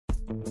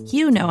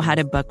You know how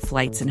to book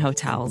flights and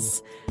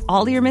hotels.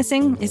 All you're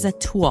missing is a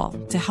tool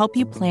to help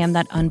you plan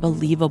that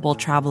unbelievable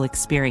travel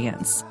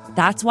experience.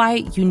 That's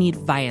why you need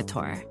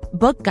Viator.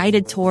 Book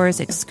guided tours,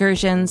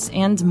 excursions,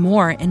 and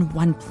more in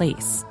one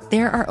place.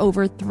 There are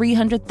over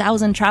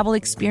 300,000 travel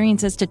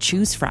experiences to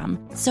choose from,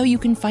 so you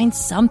can find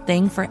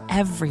something for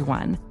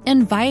everyone.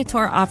 And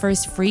Viator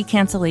offers free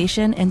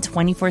cancellation and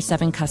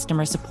 24/7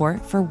 customer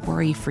support for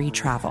worry-free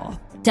travel.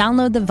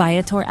 Download the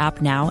Viator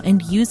app now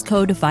and use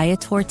code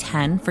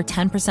Viator10 for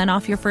 10%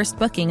 off your first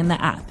booking in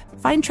the app.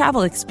 Find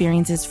travel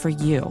experiences for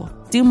you.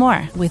 Do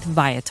more with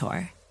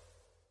Viator.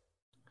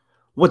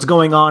 What's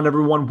going on,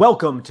 everyone?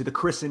 Welcome to the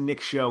Chris and Nick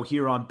Show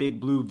here on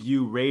Big Blue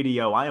View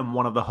Radio. I am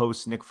one of the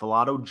hosts, Nick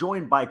Filato,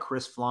 joined by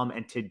Chris Flum.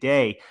 And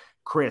today,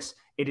 Chris,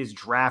 it is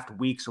draft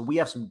week, so we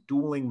have some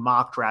dueling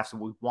mock drafts that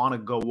we want to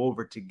go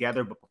over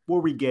together. But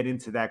before we get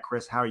into that,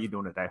 Chris, how are you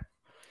doing today?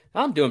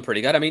 I'm doing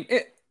pretty good. I mean,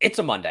 it's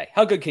a Monday.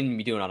 How good can you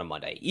be doing on a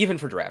Monday, even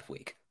for draft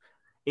week?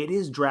 It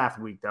is draft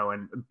week, though.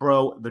 And,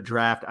 bro, the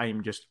draft, I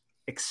am just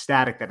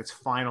ecstatic that it's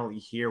finally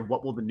here.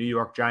 What will the New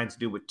York Giants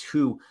do with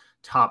two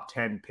top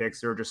 10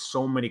 picks? There are just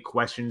so many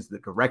questions. The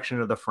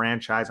direction of the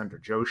franchise under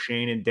Joe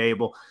Schoen and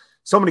Dable.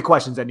 So many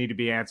questions that need to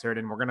be answered.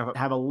 And we're going to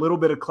have a little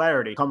bit of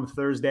clarity come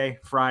Thursday,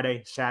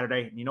 Friday,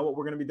 Saturday. And you know what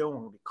we're going to be doing? We're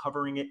going to be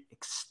covering it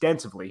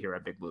extensively here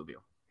at Big Blue View.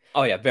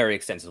 Oh, yeah, very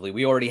extensively.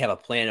 We already have a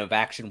plan of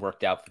action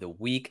worked out for the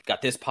week.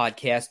 Got this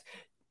podcast.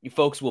 You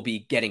folks will be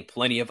getting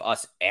plenty of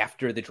us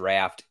after the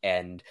draft.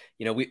 And,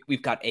 you know,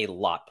 we've got a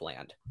lot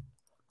planned.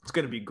 It's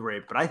going to be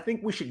great, but I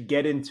think we should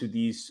get into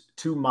these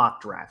two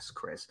mock drafts,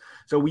 Chris.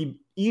 So we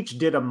each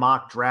did a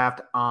mock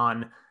draft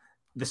on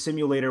the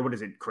simulator. What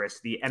is it,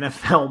 Chris? The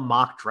NFL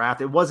mock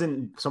draft. It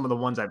wasn't some of the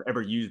ones I've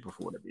ever used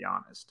before, to be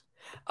honest.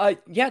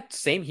 Yeah,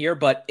 same here,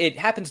 but it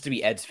happens to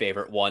be Ed's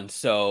favorite one.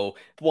 So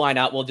why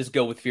not? We'll just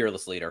go with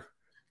Fearless Leader.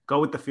 Go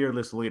with the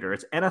Fearless Leader.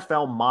 It's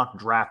NFL Mock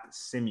Draft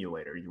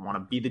Simulator. You want to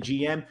be the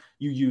GM,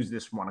 you use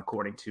this one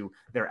according to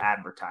their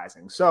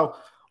advertising. So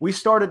we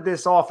started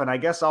this off, and I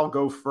guess I'll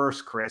go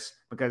first, Chris,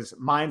 because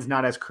mine's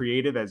not as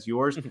creative as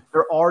yours.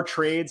 There are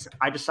trades.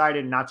 I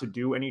decided not to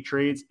do any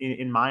trades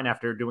in mine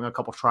after doing a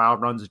couple trial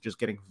runs. It's just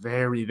getting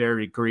very,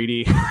 very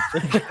greedy.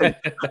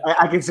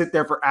 I can sit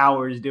there for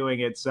hours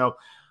doing it. So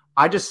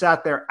I just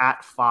sat there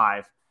at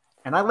 5.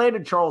 And I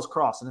landed Charles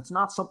Cross, and it's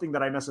not something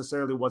that I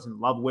necessarily was in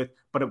love with,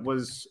 but it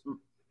was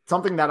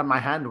something that in my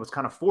hand was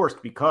kind of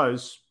forced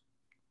because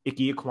Ike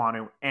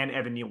Ekwonu and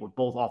Evan Neal were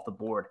both off the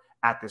board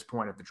at this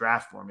point of the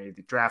draft for me.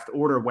 The draft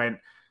order went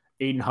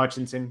Aiden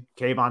Hutchinson,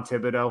 Kayvon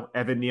Thibodeau,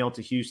 Evan Neal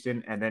to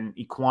Houston, and then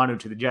Ekwonu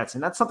to the Jets.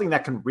 And that's something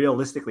that can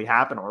realistically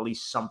happen, or at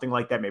least something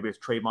like that. Maybe it's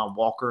Trayvon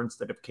Walker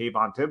instead of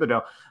Kayvon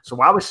Thibodeau.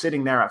 So I was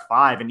sitting there at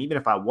 5, and even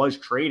if I was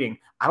trading,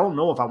 I don't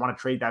know if I want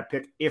to trade that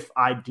pick if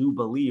I do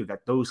believe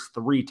that those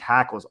 3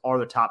 tackles are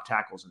the top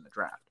tackles in the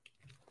draft.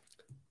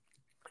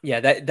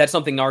 Yeah, that's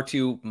something our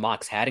two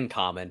mocks had in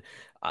common.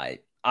 I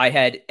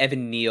had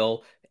Evan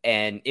Neal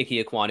and Ike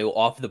Ekwonu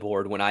off the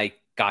board when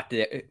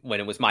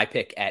it was my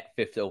pick at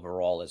 5th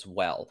overall as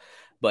well.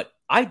 But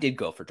I did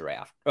go for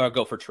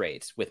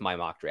trades with my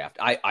mock draft.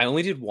 I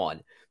only did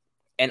one,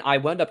 and I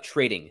wound up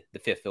trading the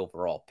 5th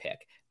overall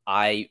pick.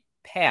 I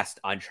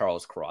passed on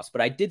Charles Cross, but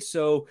I did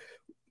so.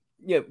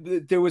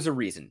 There was a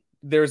reason.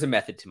 There's a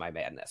method to my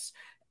madness.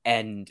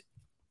 And,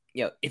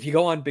 if you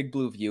go on Big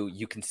Blue View,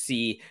 you can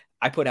see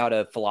I put out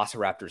a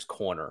Velociraptors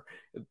corner,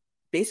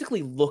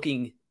 basically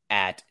looking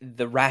at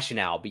the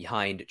rationale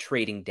behind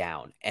trading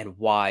down and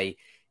why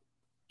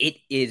it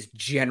is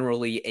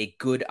generally a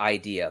good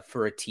idea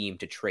for a team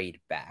to trade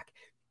back.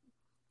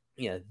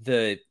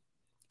 The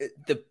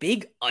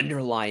big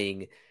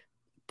underlying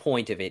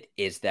point of it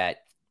is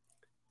that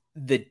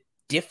the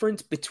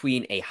difference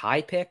between a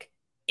high pick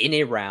in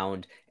a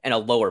round and a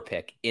lower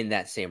pick in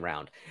that same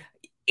round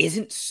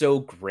isn't so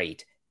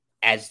great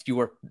as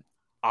your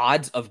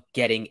odds of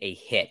getting a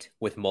hit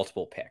with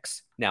multiple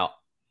picks. Now,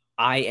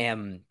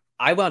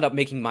 I wound up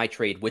making my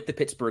trade with the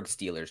Pittsburgh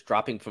Steelers,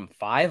 dropping from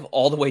 5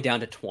 all the way down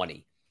to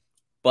 20.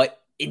 But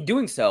in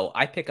doing so,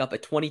 I pick up a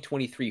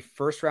 2023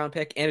 first round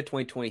pick and a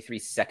 2023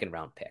 second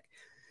round pick.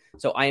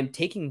 So I am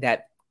taking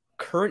that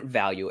current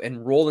value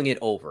and rolling it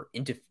over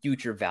into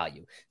future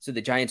value. So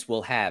the Giants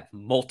will have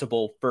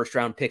multiple first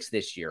round picks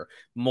this year,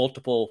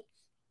 multiple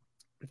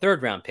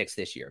third round picks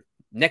this year.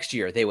 Next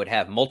year, they would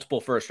have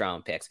multiple first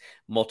round picks,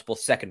 multiple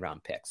second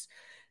round picks.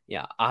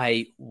 Yeah,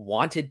 I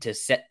wanted to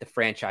set the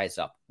franchise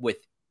up with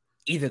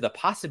either the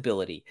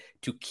possibility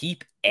to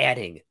keep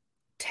adding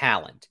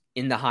talent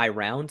in the high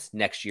rounds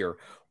next year,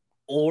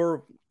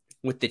 or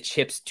with the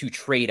chips to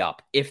trade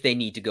up if they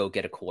need to go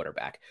get a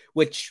quarterback,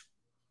 which,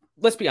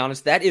 let's be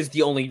honest, that is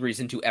the only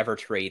reason to ever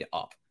trade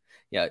up.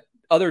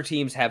 Other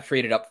teams have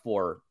traded up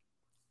for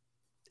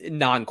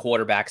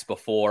non-quarterbacks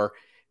before,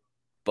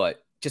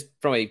 but just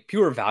from a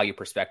pure value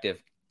perspective,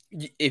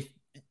 if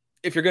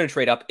you're going to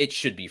trade up, it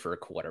should be for a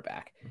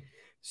quarterback.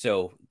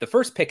 So the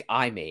first pick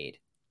I made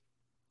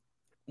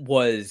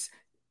was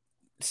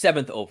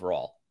 7th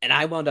overall, and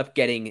I wound up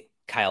getting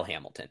Kyle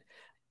Hamilton.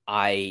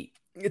 I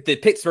the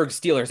Pittsburgh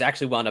Steelers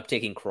actually wound up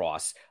taking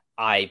Cross.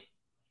 I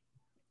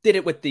did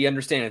it with the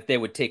understanding that they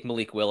would take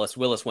Malik Willis.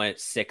 Willis went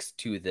 6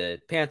 to the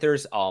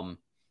Panthers.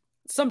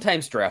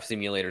 Sometimes draft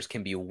simulators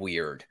can be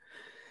weird.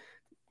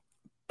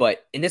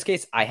 But in this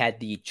case, I had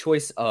the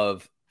choice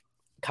of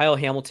Kyle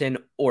Hamilton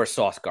or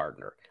Sauce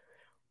Gardner.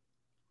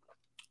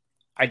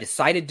 I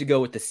decided to go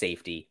with the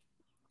safety,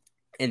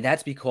 and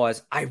that's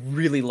because I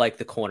really like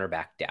the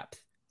cornerback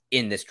depth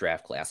in this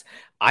draft class.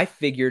 I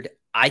figured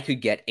I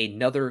could get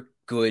another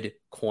good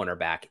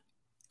cornerback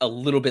a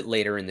little bit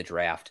later in the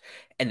draft,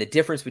 and the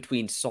difference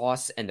between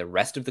Sauce and the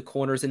rest of the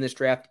corners in this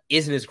draft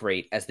isn't as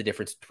great as the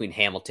difference between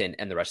Hamilton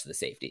and the rest of the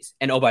safeties.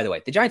 And oh, by the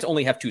way, the Giants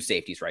only have 2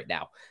 safeties right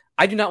now.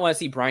 I do not want to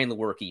see Brian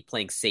Lewerke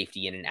playing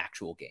safety in an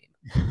actual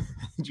game.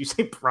 Did you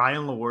say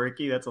Brian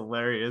Lewerke? That's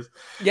hilarious.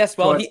 Yes,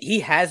 well,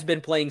 he has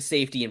been playing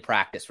safety in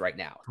practice right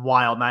now.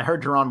 Wild. And I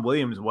heard Jerron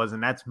Williams was,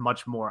 and that's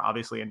much more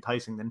obviously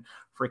enticing than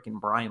freaking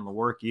Brian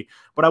Lewerke.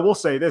 But I will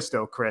say this,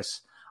 though,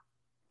 Chris.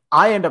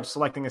 I end up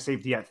selecting a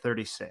safety at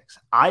 36.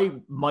 I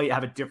might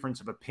have a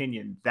difference of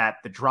opinion that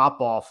the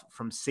drop-off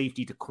from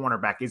safety to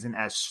cornerback isn't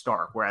as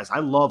stark, whereas I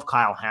love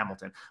Kyle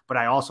Hamilton, but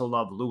I also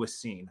love Lewis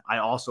Cine. I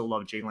also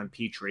love Jalen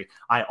Petrie.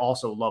 I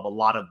also love a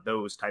lot of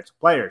those types of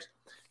players.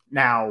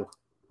 Now,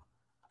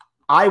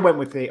 I went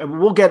with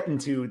we'll get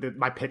into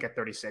my pick at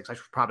 36. I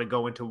should probably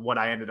go into what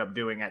I ended up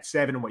doing at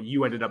 7 and what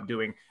you ended up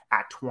doing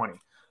at 20.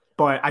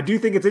 But I do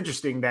think it's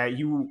interesting that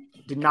you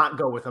did not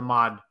go with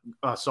Ahmad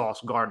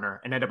Sauce Gardner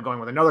and ended up going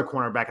with another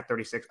cornerback at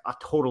 36, a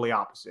totally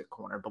opposite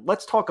corner. But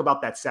let's talk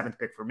about that 7th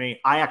pick for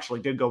me. I actually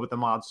did go with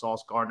Ahmad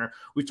Sauce Gardner.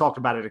 We've talked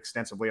about it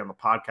extensively on the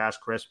podcast,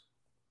 Chris,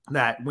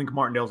 that Wink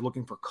Martindale is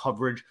looking for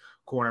coverage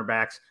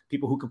cornerbacks,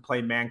 people who can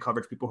play man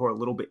coverage, people who are a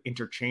little bit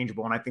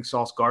interchangeable. And I think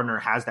Sauce Gardner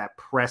has that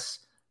press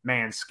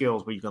man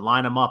skills where you can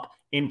line him up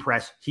in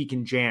press. He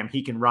can jam,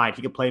 he can ride,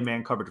 he can play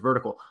man coverage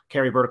vertical,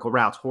 carry vertical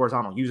routes,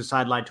 horizontal, use a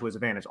sideline to his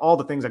advantage. All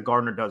the things that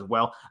Gardner does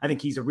well. I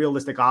think he's a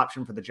realistic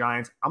option for the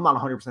Giants. I'm not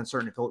 100%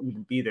 certain if he'll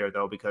even be there,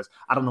 though, because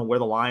I don't know where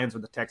the Lions or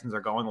the Texans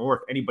are going, or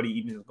if anybody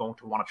even is going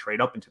to want to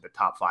trade up into the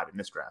top 5 in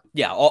this draft.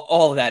 Yeah,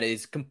 all of that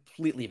is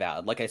completely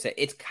valid. Like I said,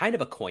 it's kind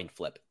of a coin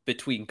flip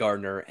between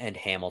Gardner and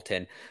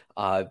Hamilton.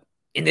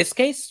 In this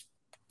case,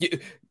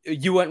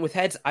 you went with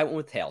heads, I went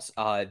with tails.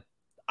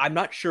 I'm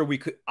not sure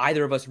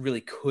either of us really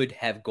could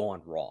have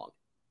gone wrong.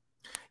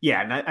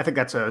 Yeah, and I think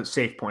that's a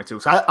safe point too.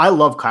 So I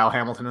love Kyle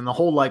Hamilton and the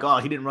whole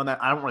he didn't run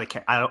that. I don't really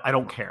care. I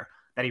don't care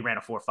that he ran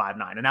a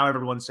 4.59. And now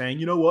everyone's saying,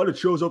 you know what? It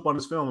shows up on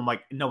his film. I'm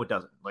like, no, it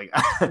doesn't. Like,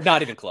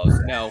 not even close.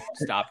 No,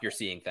 stop. You're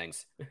seeing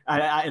things.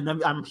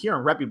 I'm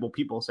hearing reputable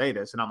people say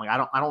this, and I'm like,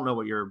 I don't know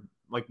what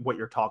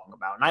you're talking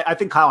about. And I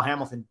think Kyle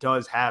Hamilton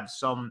does have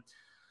some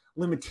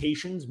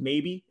limitations,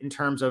 maybe, in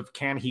terms of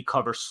can he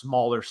cover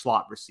smaller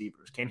slot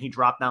receivers? Can he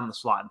drop down the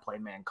slot and play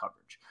man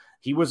coverage?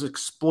 He was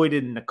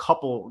exploited in a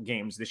couple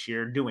games this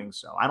year doing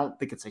so. I don't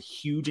think it's a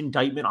huge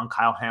indictment on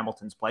Kyle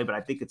Hamilton's play, but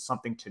I think it's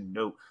something to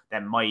note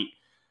that might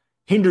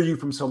hinder you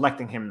from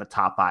selecting him in the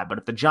top 5. But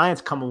if the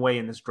Giants come away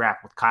in this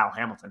draft with Kyle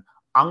Hamilton,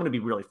 I'm going to be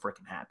really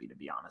freaking happy, to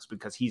be honest,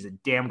 because he's a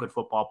damn good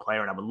football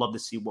player, and I would love to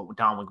see what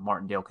Don Wink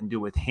Martindale can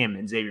do with him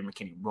and Xavier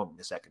McKinney roaming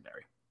the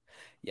secondary.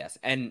 Yes,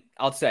 and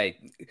I'll say,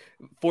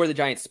 for the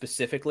Giants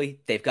specifically,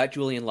 they've got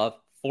Julian Love,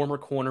 former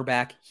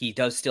cornerback. He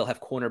does still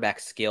have cornerback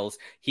skills.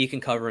 He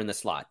can cover in the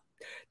slot.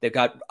 They've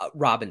got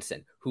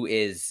Robinson, who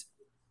is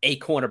a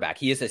cornerback.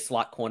 He is a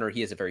slot corner.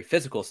 He is a very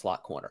physical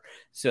slot corner.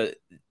 So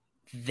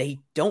they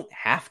don't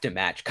have to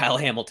match Kyle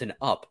Hamilton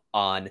up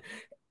on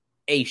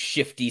a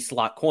shifty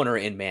slot corner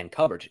in man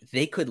coverage.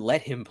 They could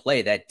let him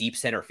play that deep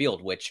center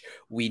field, which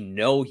we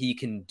know he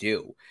can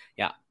do.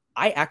 Yeah,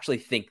 I actually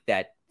think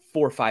that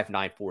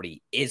 4.59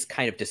 40 is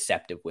kind of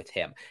deceptive with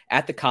him.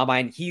 At the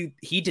combine,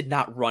 he did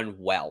not run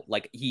well.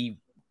 Like, he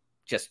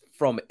just,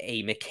 from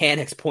a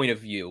mechanics point of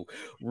view,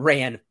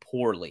 ran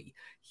poorly.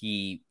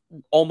 He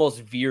almost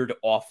veered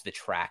off the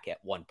track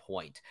at one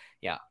point.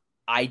 Yeah,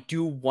 I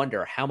do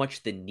wonder how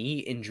much the knee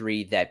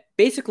injury that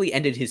basically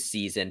ended his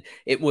season,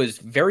 it was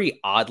very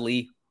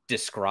oddly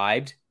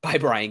described by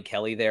Brian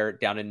Kelly there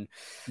down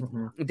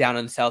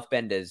in South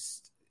Bend as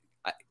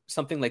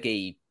something like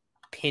a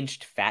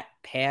pinched fat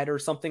pad or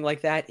something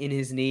like that in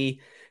his knee.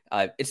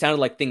 It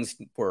sounded like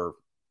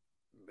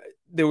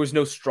there was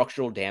no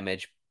structural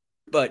damage,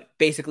 but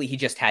basically he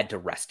just had to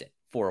rest it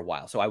for a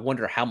while. So I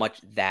wonder how much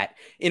that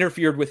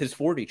interfered with his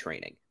 40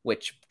 training,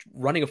 which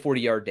running a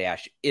 40-yard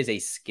dash is a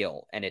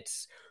skill, and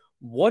it's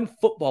one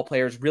football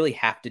players really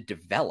have to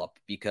develop,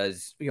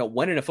 because,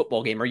 when in a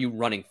football game are you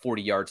running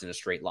 40 yards in a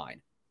straight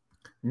line?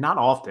 Not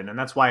often. And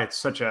that's why it's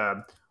such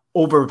a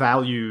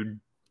overvalued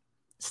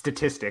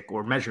statistic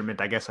or measurement,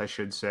 I guess I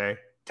should say,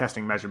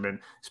 testing measurement,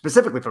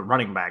 specifically for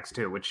running backs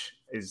too, which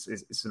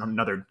is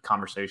another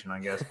conversation, I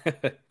guess.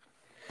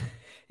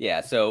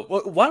 Yeah. So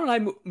why don't I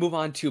move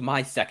on to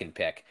my second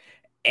pick?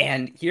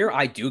 And here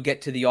I do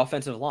get to the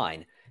offensive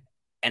line,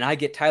 and I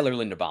get Tyler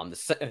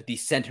Linderbaum, the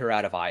center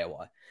out of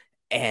Iowa.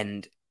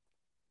 And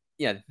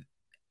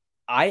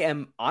I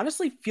am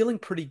honestly feeling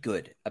pretty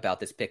good about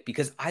this pick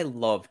because I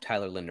love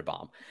Tyler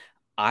Linderbaum.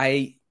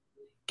 I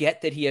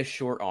get that he has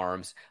short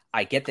arms.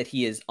 I get that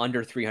he is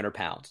under 300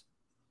 pounds.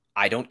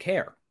 I don't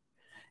care.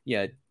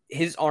 Yeah,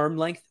 his arm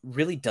length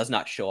really does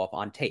not show up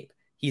on tape.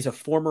 He's a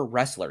former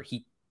wrestler.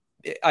 He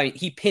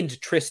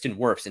pinned Tristan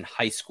Wirfs in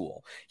high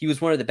school. He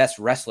was one of the best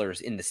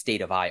wrestlers in the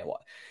state of Iowa.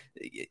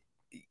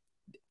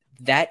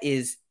 That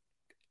is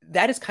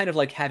kind of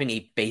like having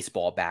a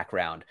baseball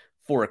background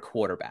for a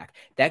quarterback.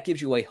 That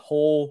gives you a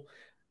whole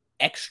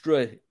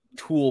extra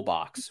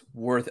toolbox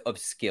worth of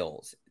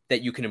skills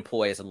that you can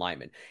employ as a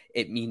lineman.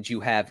 It means you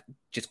have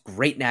just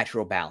great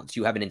natural balance.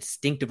 You have an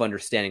instinctive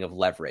understanding of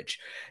leverage.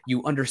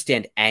 You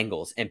understand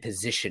angles and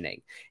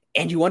positioning,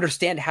 and you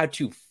understand how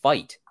to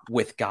fight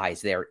with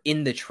guys there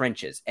in the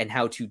trenches and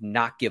how to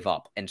not give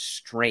up and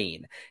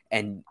strain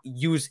and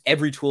use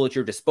every tool at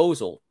your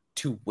disposal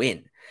to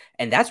win.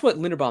 And that's what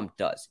Linderbaum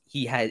does.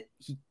 He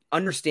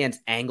understands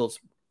angles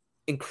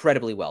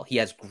incredibly well. He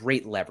has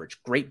great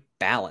leverage, great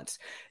balance,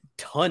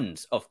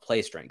 tons of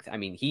play strength. I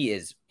mean, he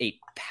is a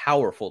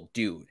powerful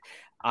dude.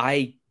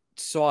 I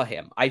saw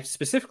him. I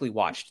specifically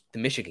watched the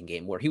Michigan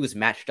game where he was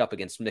matched up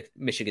against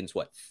Michigan's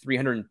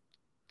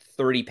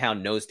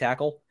 330-pound nose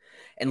tackle,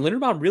 and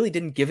Linderbaum really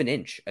didn't give an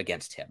inch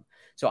against him.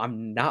 So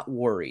I'm not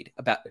worried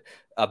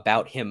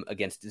about him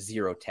against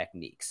zero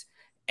techniques.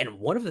 And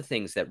one of the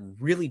things that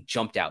really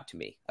jumped out to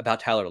me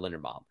about Tyler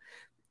Linderbaum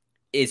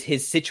is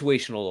his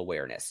situational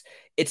awareness.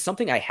 It's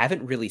something I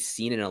haven't really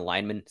seen in a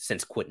lineman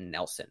since Quentin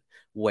Nelson,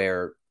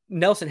 where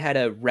Nelson had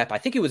a rep, I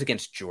think it was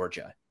against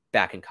Georgia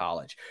back in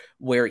college,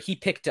 where he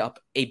picked up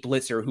a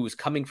blitzer who was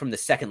coming from the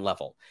second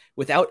level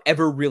without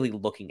ever really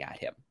looking at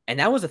him. And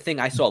that was a thing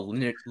I saw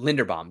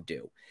Linderbaum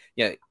do.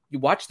 You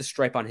watch the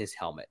stripe on his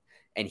helmet,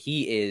 and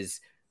he is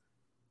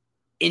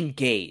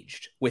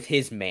engaged with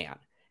his man.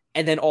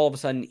 And then all of a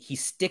sudden, he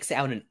sticks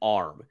out an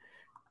arm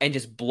and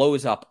just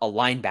blows up a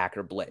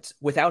linebacker blitz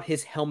without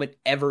his helmet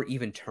ever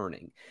even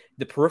turning.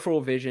 The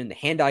peripheral vision, the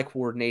hand-eye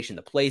coordination,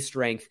 the play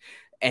strength,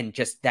 and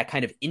just that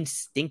kind of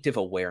instinctive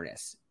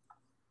awareness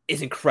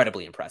is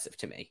incredibly impressive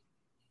to me.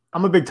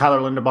 I'm a big Tyler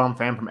Linderbaum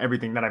fan from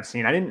everything that I've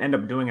seen. I didn't end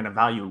up doing an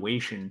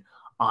evaluation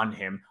on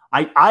him.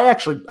 I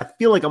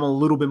feel like I'm a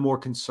little bit more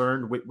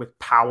concerned with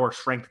power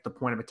strength at the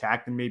point of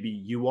attack than maybe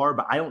you are,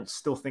 but I don't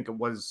still think it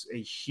was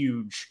a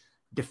huge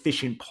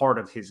deficient part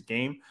of his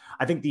game.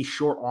 I think these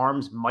short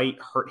arms might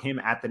hurt him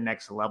at the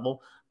next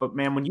level. But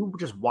man, when you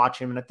just watch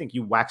him, and I think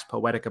you wax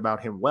poetic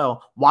about him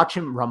well, watch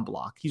him run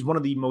block. He's one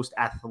of the most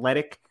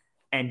athletic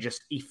and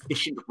just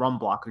efficient run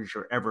blockers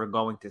you're ever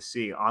going to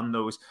see on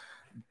those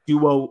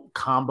duo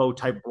combo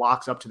type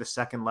blocks up to the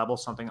second level,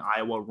 something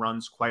Iowa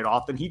runs quite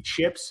often. He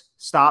chips,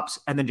 stops,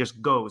 and then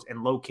just goes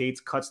and locates,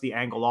 cuts the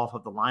angle off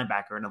of the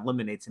linebacker and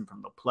eliminates him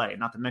from the play.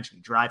 Not to mention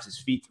he drives his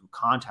feet through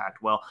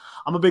contact well.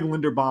 I'm a big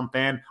Linderbaum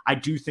fan. I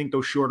do think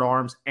those short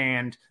arms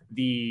and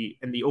the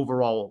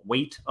overall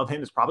weight of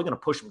him is probably going to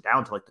push him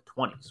down to like the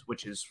 20s,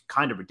 which is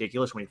kind of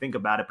ridiculous when you think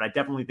about it. But I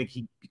definitely think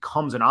he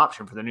becomes an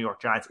option for the New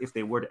York Giants if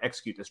they were to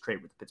execute this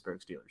trade with the Pittsburgh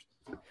Steelers.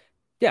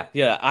 Yeah.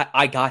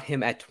 I got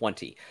him at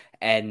 20,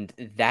 and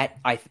that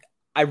I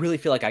really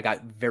feel like I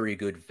got very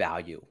good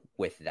value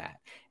with that.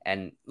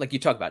 And like you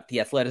talk about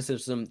the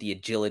athleticism, the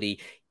agility,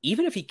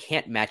 even if he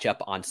can't match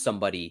up on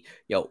somebody,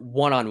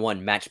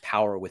 one-on-one match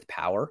power with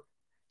power,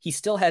 he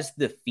still has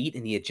the feet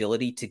and the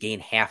agility to gain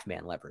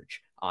half-man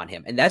leverage on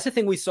him. And that's the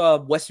thing we saw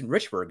Weston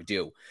Richburg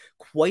do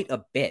quite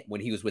a bit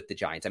when he was with the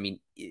Giants. I mean,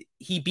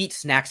 he beat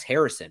Snacks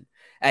Harrison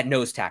at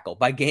nose tackle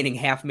by gaining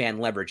half-man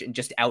leverage and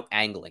just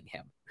out-angling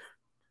him.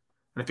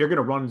 And if you're going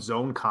to run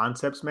zone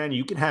concepts, man,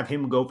 you can have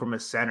him go from a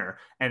center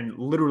and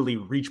literally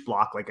reach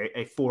block like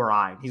a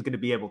 4-eye. He's going to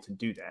be able to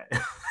do that.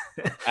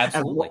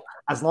 Absolutely.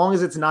 As long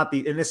as it's not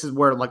and this is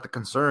where like the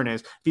concern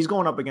is, if he's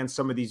going up against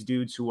some of these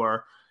dudes who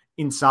are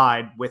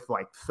inside with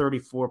like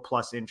 34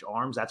 plus inch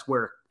arms, that's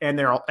where, and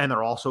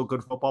they're also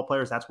good football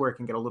players. That's where it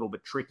can get a little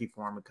bit tricky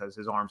for him because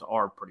his arms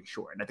are pretty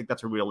short. And I think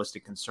that's a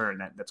realistic concern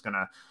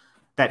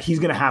that he's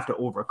going to have to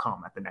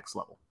overcome at the next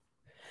level.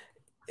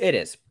 It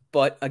is.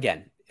 But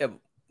again,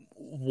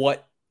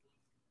 what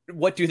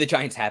do the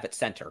Giants have at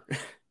center?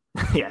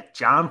 Yeah,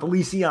 John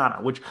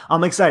Feliciano, which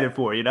I'm excited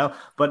for,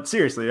 But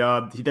seriously,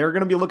 they're going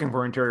to be looking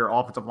for interior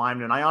offensive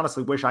linemen, and I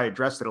honestly wish I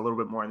addressed it a little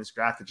bit more in this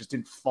draft. It just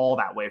didn't fall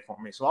that way for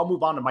me. So I'll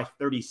move on to my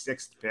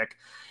 36th pick,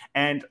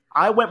 and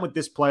I went with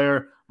this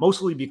player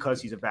mostly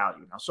because he's a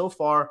value. Now, so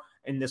far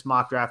in this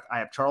mock draft, I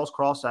have Charles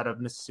Cross out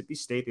of Mississippi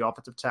State, the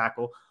offensive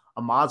tackle,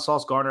 Ahmad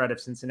Sauce Gardner out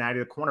of Cincinnati,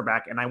 the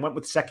cornerback, and I went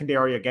with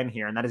secondary again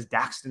here, and that is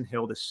Daxton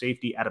Hill, the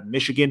safety out of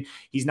Michigan.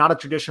 He's not a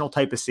traditional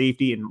type of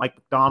safety. In Mike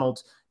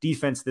McDonald's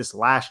defense this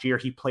last year,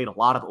 he played a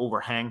lot of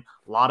overhang,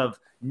 a lot of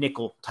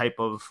nickel type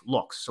of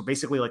looks. So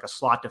basically like a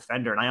slot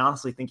defender, and I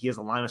honestly think he has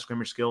the line of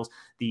scrimmage skills,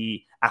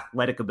 the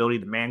athletic ability,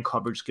 the man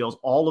coverage skills,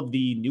 all of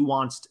the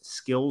nuanced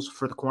skills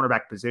for the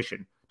cornerback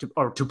position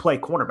to play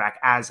cornerback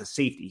as a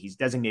safety. He's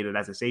designated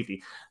as a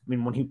safety. I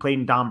mean, when he played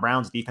in Don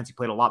Brown's defense, he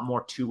played a lot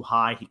more too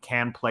high. He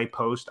can play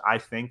post, I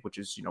think, which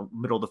is,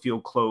 middle of the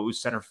field,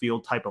 close, center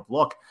field type of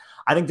look.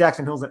 I think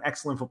Daxton Hill's an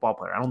excellent football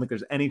player. I don't think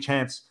there's any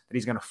chance that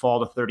he's going to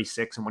fall to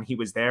 36. And when he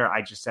was there,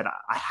 I just said,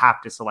 I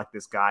have to select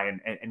this guy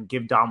and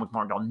give Dominic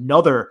Martindale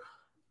another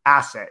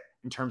asset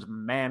in terms of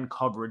man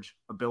coverage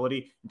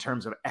ability, in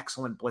terms of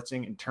excellent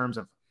blitzing, in terms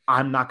of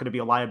I'm not going to be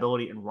a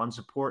liability in run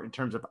support, in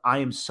terms of I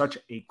am such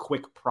a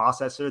quick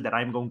processor that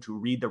I'm going to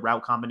read the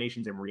route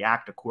combinations and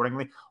react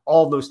accordingly.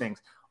 All those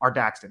things are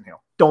Daxton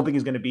Hill. Don't think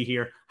he's going to be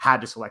here.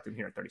 Had to select him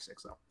here at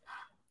 36, though.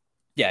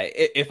 Yeah,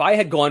 if I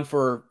had gone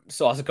for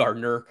Sauce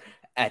Gardner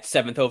at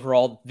 7th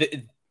overall,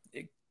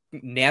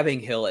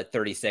 nabbing Hill at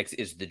 36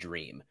 is the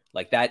dream.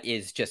 Like, that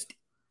is just,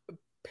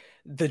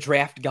 the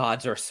draft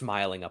gods are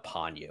smiling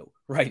upon you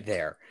right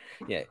there.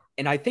 Yeah,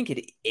 and I think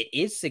it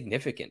is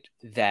significant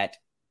that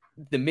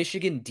the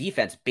Michigan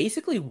defense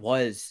basically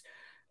was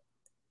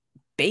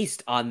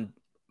based on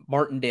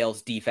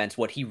Martindale's defense,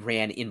 what he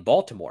ran in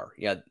Baltimore.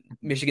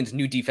 Michigan's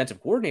new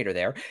defensive coordinator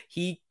there,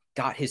 he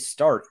got his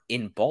start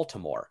in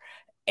Baltimore.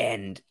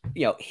 And,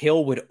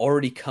 Hill would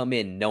already come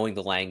in knowing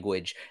the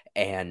language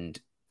and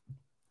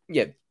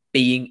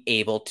being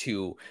able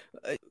to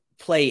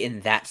play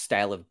in that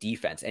style of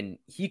defense. And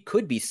he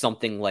could be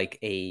something like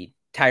a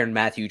Tyrann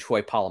Mathieu,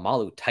 Troy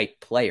Polamalu type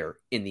player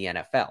in the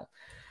NFL.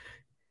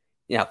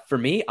 For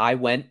me, I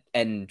went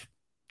and,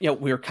 we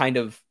were kind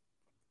of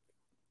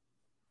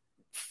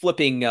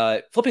flipping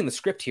the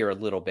script here a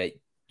little bit.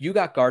 You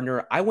got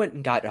Gardner. I went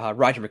and got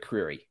Roger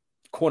McCreary,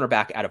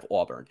 cornerback out of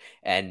Auburn.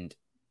 And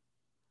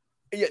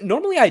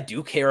normally I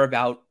do care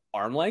about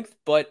arm length,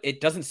 but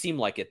it doesn't seem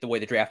like it the way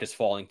the draft is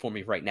falling for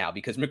me right now,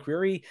 because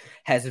McCreary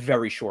has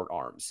very short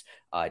arms.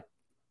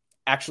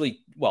 Actually,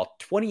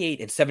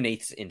 28 and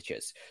 7/8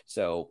 inches.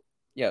 So,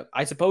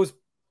 I suppose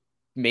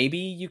maybe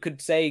you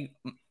could say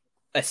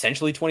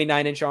essentially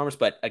 29-inch arms,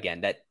 but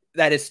again,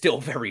 that is still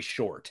very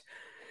short.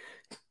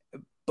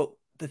 But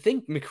the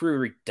thing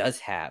McCreary does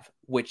have,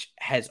 which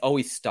has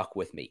always stuck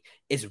with me,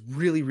 is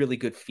really, really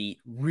good feet,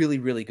 really,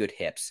 really good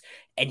hips.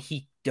 And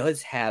he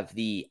does have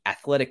the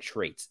athletic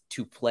traits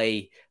to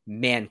play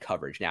man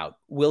coverage. Now,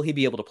 will he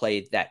be able to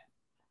play that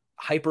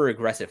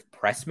hyper-aggressive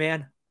press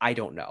man? I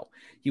don't know.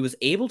 He was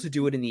able to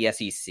do it in the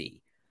SEC,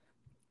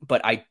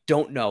 but I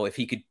don't know if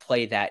he could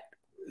play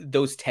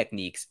those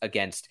techniques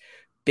against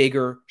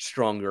bigger,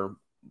 stronger,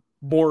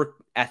 more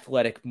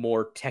athletic,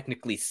 more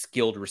technically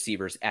skilled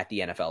receivers at the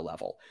NFL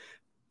level.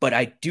 But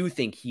I do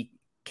think he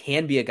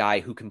can be a guy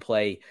who can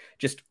play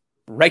just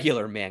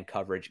regular man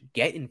coverage,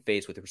 get in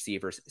phase with the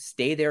receivers,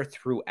 stay there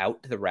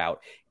throughout the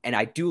route. And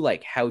I do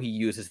like how he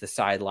uses the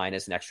sideline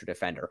as an extra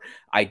defender.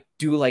 I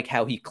do like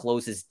how he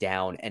closes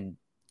down and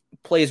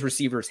plays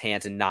receivers'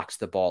 hands and knocks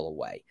the ball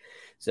away.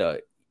 So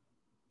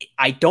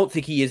I don't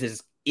think he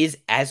is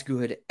as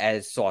good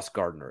as Sauce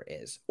Gardner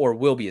is, or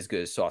will be as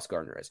good as Sauce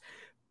Gardner is.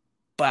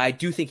 But I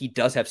do think he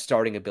does have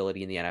starting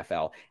ability in the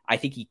NFL. I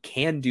think he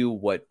can do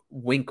what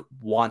Wink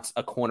wants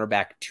a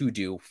cornerback to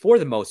do for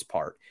the most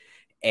part.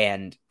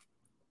 And,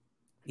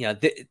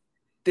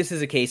 this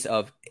is a case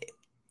of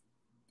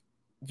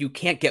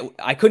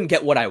I couldn't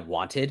get what I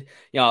wanted.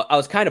 I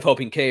was kind of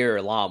hoping Kaiir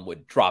Elam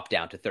would drop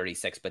down to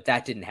 36, but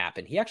that didn't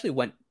happen. He actually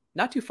went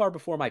not too far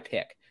before my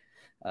pick.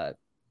 I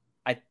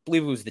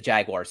believe it was the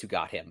Jaguars who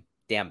got him.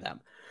 Damn them.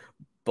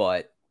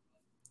 But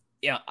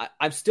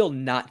I'm still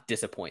not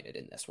disappointed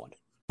in this one.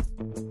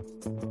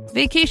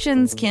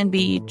 Vacations can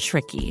be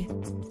tricky.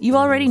 You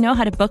already know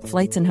how to book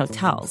flights and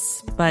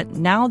hotels, but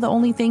now the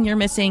only thing you're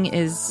missing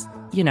is,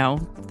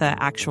 the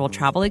actual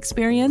travel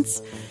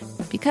experience.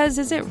 Because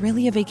is it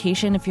really a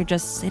vacation if you're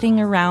just sitting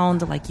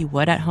around like you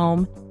would at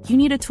home? You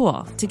need a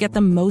tool to get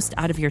the most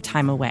out of your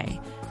time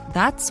away.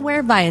 That's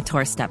where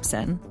Viator steps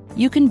in.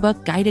 You can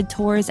book guided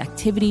tours,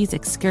 activities,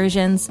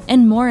 excursions,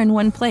 and more in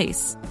one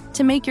place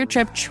to make your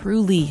trip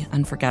truly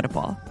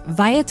unforgettable.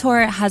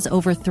 Viator has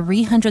over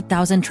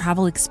 300,000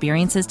 travel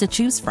experiences to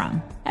choose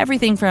from.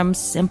 Everything from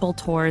simple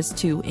tours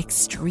to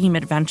extreme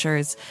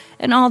adventures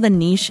and all the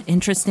niche,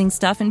 interesting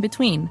stuff in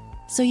between.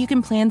 So you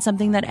can plan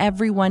something that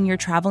everyone you're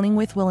traveling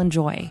with will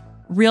enjoy.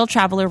 Real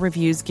traveler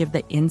reviews give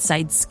the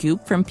inside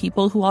scoop from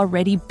people who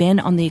already been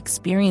on the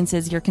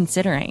experiences you're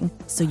considering,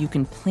 so you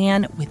can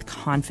plan with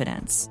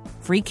confidence.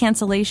 Free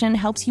cancellation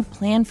helps you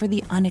plan for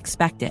the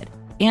unexpected.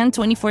 And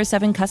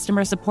 24/7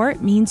 customer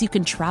support means you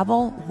can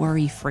travel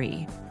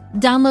worry-free.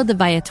 Download the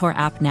Viator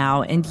app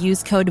now and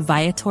use code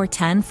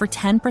Viator10 for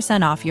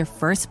 10% off your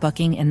first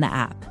booking in the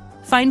app.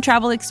 Find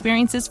travel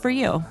experiences for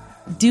you.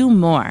 Do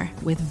more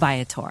with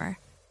Viator.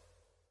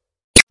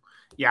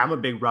 Yeah, I'm a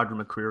big Roger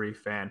McCreary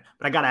fan.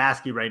 But I got to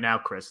ask you right now,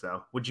 Chris,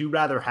 though. Would you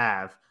rather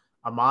have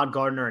Ahmad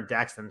Gardner and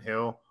Daxton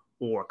Hill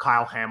or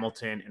Kyle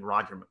Hamilton and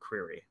Roger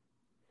McCreary?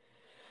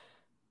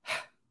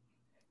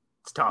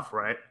 It's tough,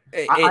 right?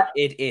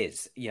 It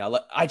is.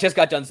 I just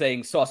got done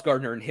saying Sauce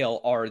Gardner and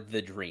Hill are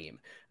the dream.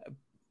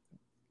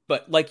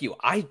 But like you,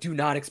 I do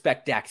not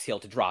expect Dax Hill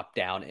to drop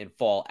down and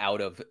fall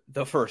out of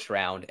the first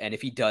round. And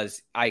if he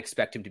does, I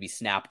expect him to be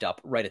snapped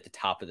up right at the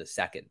top of the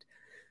second.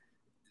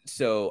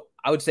 So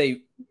I would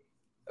say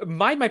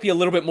mine might be a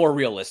little bit more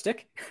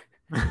realistic.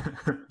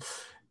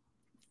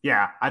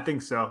 Yeah, I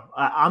think so.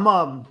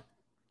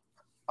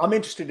 I'm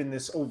interested in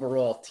this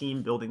overall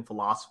team building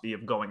philosophy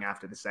of going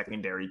after the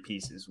secondary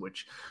pieces,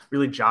 which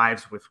really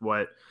jives with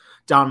what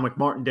Don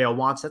McMartindale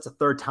wants. That's the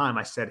third time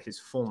I said his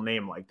full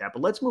name like that.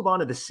 But let's move on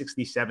to the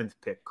 67th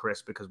pick,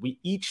 Chris, because we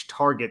each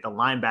target the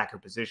linebacker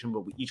position,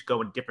 but we each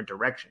go in different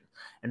directions.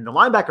 And the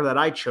linebacker that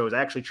I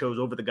actually chose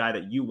over the guy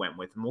that you went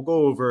with. And we'll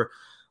go over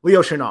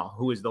Leo Chenal,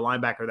 who is the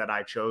linebacker that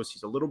I chose.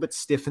 He's a little bit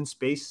stiff in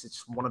space.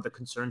 It's one of the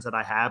concerns that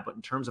I have. But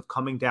in terms of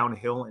coming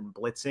downhill and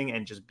blitzing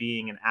and just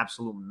being an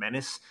absolute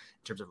menace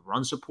in terms of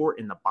run support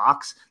in the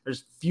box,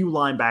 there's few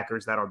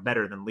linebackers that are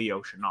better than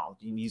Leo Chenal.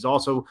 He's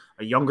also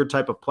a younger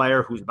type of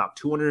player who's about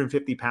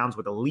 250 pounds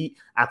with elite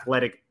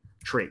athletic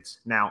traits.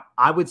 Now,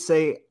 I would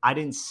say I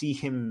didn't see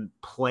him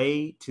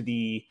play to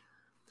the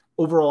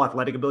overall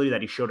athletic ability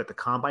that he showed at the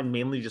combine,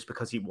 mainly just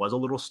because he was a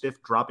little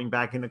stiff dropping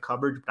back into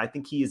coverage. But I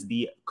think he is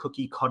the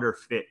cookie cutter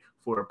fit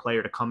for a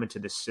player to come into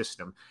this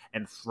system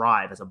and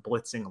thrive as a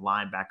blitzing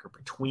linebacker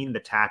between the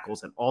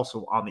tackles and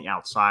also on the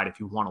outside if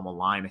you want to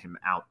align him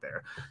out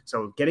there.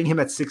 So getting him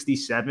at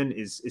 67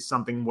 is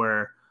something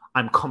where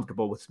I'm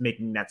comfortable with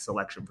making that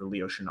selection for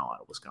Leo Chenal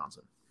out of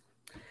Wisconsin.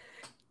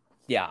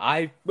 Yeah,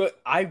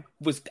 I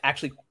was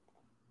actually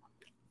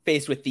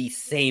faced with the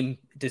same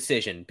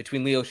decision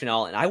between Leo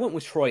Chenal, and I went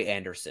with Troy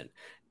Anderson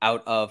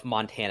out of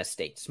Montana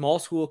State. Small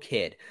school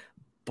kid,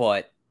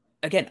 but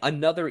again,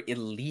 another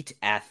elite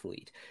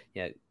athlete.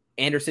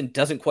 Anderson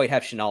doesn't quite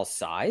have Chenal's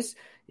size.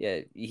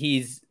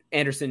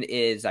 Anderson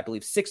is, I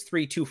believe,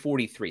 6'3",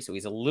 243, so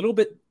he's a little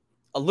bit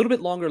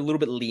longer, a little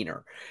bit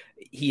leaner.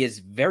 He is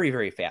very,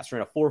 very fast.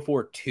 Ran a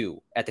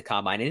 4.42 at the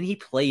combine, and he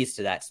plays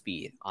to that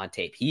speed on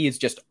tape. He is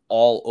just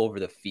all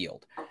over the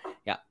field.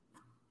 Yeah,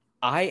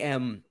 I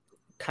am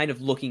kind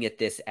of looking at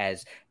this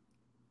as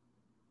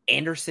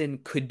Anderson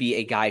could be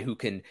a guy who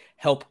can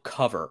help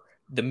cover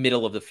the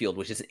middle of the field,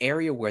 which is an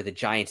area where the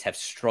Giants have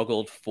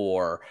struggled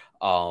for,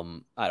 I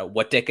don't know,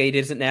 what decade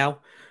is it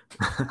now?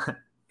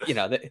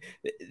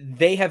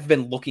 They have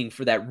been looking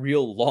for that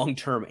real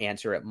long-term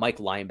answer at Mike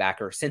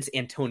linebacker since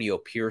Antonio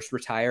Pierce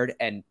retired.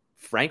 And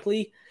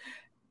frankly,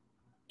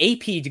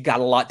 AP got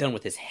a lot done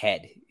with his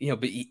head,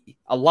 but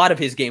a lot of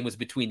his game was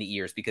between the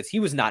ears because he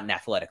was not an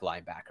athletic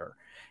linebacker.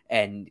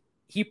 And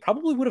he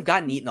probably would have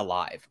gotten eaten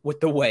alive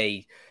with the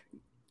way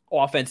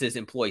offenses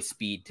employ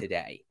speed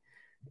today.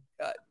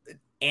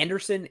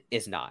 Anderson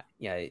is not.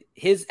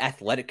 His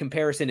athletic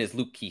comparison is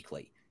Luke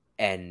Kuechly,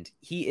 and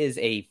he is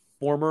a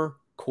former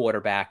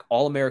quarterback,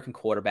 All-American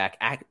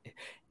quarterback,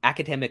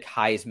 academic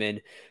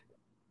Heisman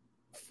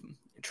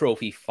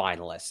Trophy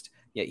finalist.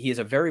 He is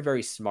a very,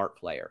 very smart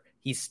player.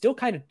 He's still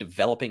kind of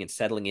developing and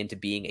settling into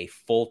being a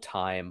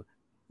full-time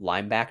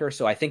linebacker,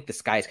 so I think the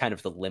sky is kind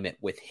of the limit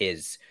with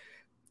his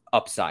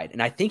upside.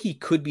 And I think he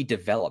could be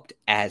developed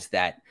as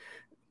that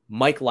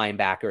Mike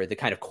linebacker, the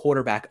kind of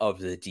quarterback of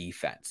the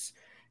defense.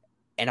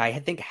 And I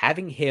think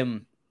having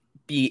him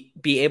be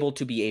able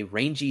to be a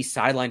rangy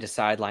sideline to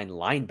sideline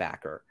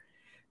linebacker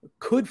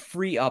could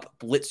free up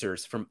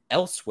blitzers from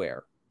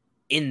elsewhere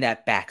in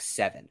that back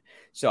seven.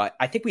 So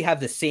I think we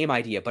have the same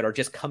idea, but are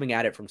just coming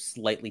at it from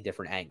slightly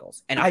different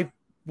angles. And I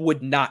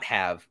would not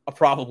have a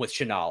problem with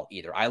Chenal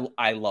either.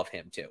 I love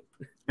him too.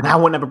 And I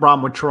wouldn't have a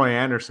problem with Troy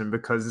Anderson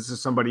because this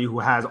is somebody who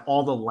has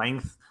all the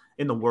length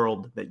in the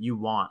world that you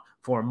want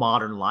for a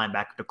modern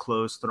linebacker to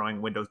close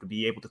throwing windows, to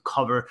be able to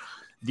cover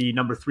the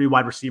number 3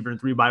 wide receiver in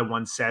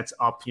 3-by-1 sets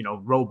up,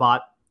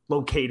 robot,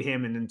 locate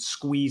him and then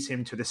squeeze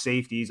him to the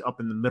safeties up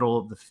in the middle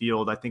of the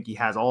field. I think he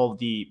has all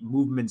the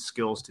movement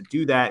skills to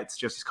do that. It's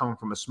just he's coming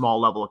from a small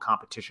level of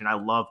competition. I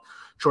love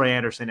Troy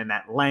Anderson and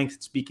that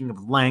length. Speaking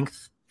of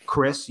length,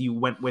 Chris, you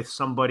went with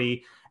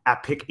somebody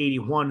at pick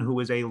 81 who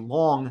is a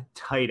long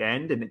tight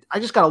end. And I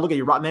just got to look at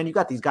you, man. You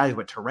got these guys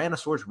with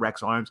Tyrannosaurus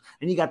Rex arms,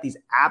 and you got these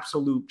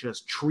absolute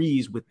just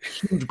trees with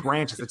huge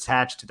branches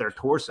attached to their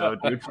torso,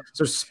 dude.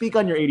 So speak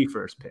on your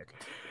 81st pick.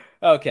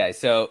 Okay,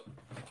 so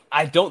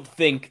I don't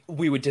think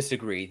we would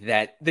disagree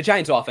that the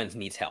Giants offense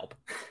needs help.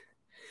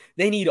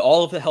 They need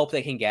all of the help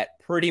they can get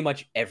pretty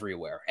much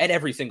everywhere, at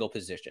every single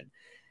position.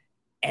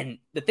 And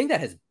the thing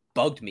that has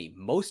bugged me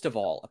most of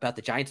all about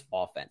the Giants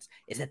offense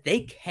is that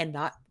they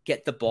cannot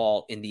get the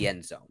ball in the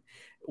end zone.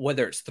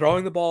 Whether it's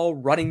throwing the ball,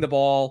 running the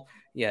ball,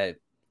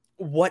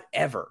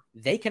 whatever,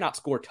 they cannot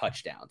score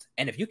touchdowns.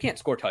 And if you can't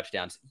score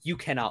touchdowns, you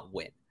cannot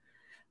win.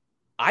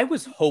 I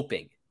was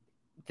hoping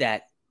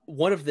that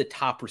one of the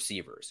top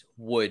receivers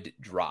would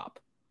drop.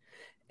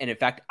 And in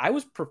fact, I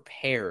was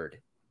prepared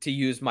to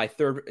use my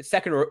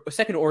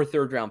second or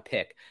third round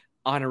pick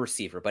on a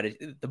receiver, but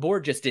the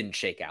board just didn't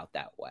shake out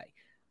that way.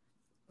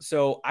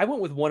 So I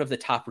went with one of the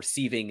top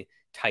receiving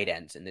tight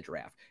ends in the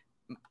draft.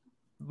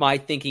 My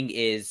thinking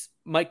is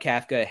Mike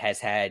Kafka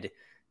has had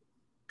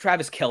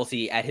Travis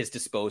Kelce at his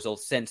disposal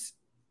since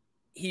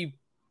he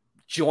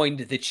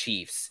joined the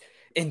Chiefs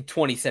in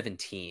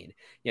 2017.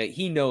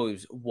 He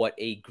knows what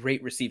a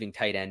great receiving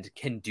tight end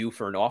can do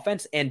for an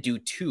offense and do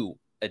to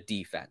a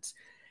defense.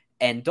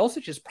 And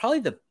Dulcich is probably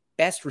the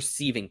best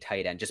receiving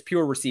tight end, just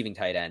pure receiving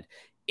tight end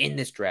in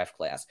this draft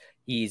class.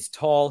 He's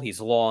tall, he's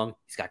long,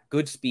 he's got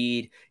good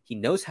speed. He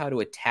knows how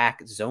to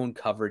attack zone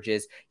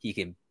coverages. He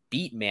can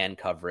beat man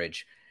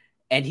coverage,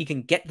 and he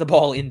can get the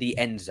ball in the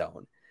end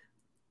zone.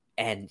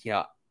 And,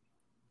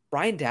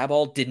 Brian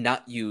Daboll did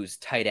not use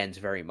tight ends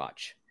very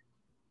much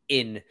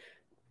in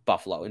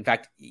Buffalo. In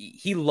fact,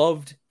 he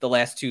loved the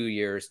last 2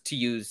 years to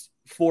use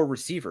 4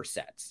 receiver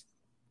sets.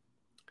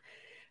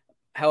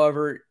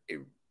 However,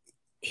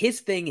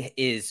 his thing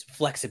is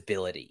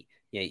flexibility.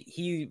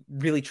 He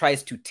really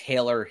tries to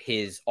tailor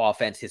his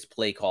offense, his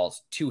play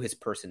calls to his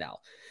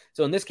personnel.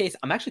 So in this case,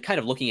 I'm actually kind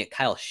of looking at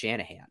Kyle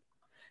Shanahan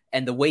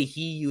and the way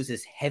he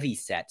uses heavy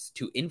sets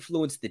to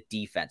influence the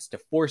defense, to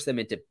force them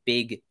into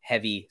big,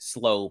 heavy,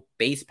 slow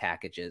base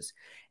packages,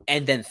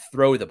 and then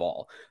throw the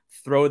ball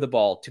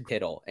to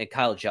Kittle and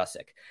Kyle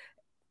Juszczyk.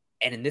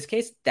 And in this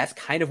case, that's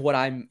kind of what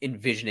I'm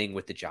envisioning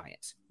with the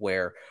Giants,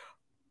 where,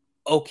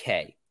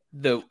 okay,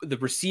 the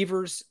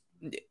receivers,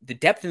 the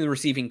depth in the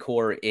receiving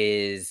core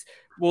is,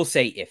 we'll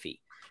say, iffy.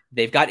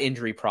 They've got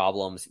injury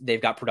problems. They've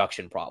got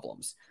production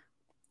problems.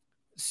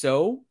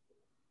 So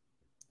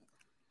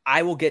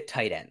I will get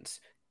tight ends,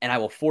 and I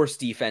will force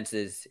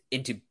defenses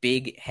into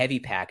big, heavy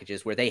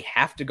packages where they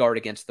have to guard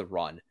against the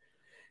run,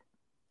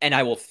 and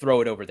I will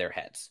throw it over their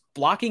heads.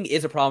 Blocking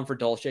is a problem for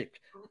Dulcich,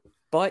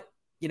 but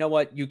you know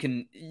what? You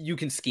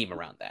can scheme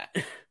around that.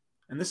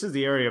 And this is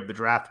the area of the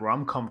draft where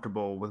I'm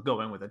comfortable with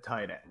going with a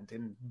tight end.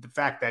 And the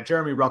fact that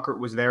Jeremy Ruckert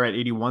was there at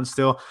 81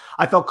 still,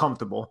 I felt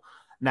comfortable.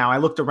 Now, I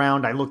looked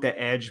around, I looked at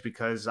edge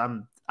because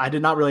I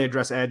did not really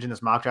address edge in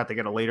this mock draft to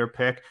get a later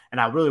pick, and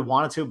I really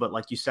wanted to, but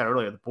like you said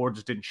earlier, the board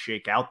just didn't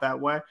shake out that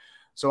way.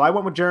 So I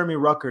went with Jeremy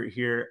Ruckert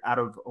here out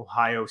of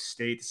Ohio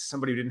State. This is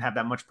somebody who didn't have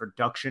that much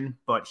production,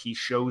 but he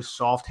shows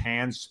soft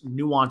hands,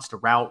 nuanced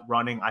route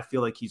running. I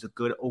feel like he's a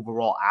good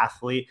overall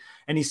athlete,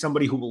 and he's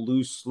somebody who will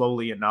lose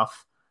slowly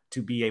enough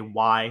to be an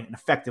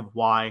effective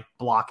Y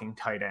blocking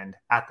tight end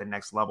at the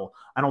next level.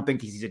 I don't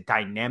think he's a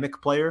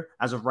dynamic player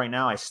as of right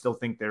now. I still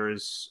think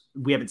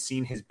we haven't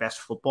seen his best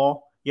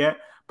football yet,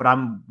 but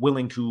I'm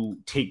willing to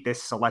take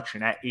this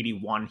selection at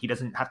 81. He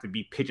doesn't have to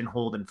be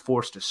pigeonholed and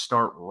forced to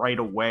start right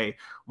away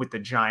with the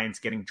Giants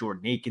getting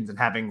Jordan Akins and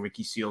having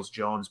Ricky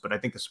Seals-Jones. But I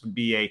think this would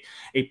be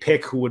a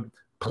pick who would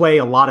play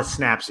a lot of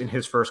snaps in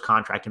his first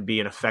contract and be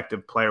an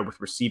effective player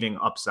with receiving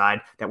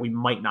upside that we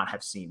might not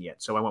have seen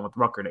yet. So I went with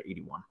Ruckert at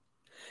 81.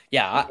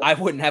 Yeah, I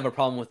wouldn't have a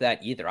problem with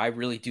that either. I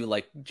really do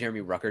like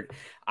Jeremy Ruckert.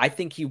 I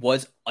think he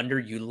was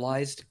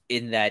underutilized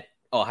in that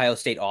Ohio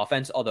State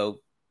offense, although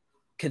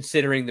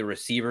considering the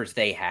receivers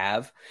they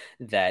have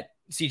that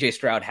CJ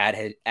Stroud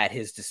had at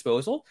his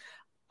disposal,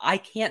 I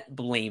can't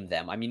blame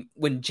them. I mean,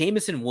 when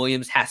Jameson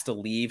Williams has to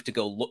leave to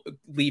go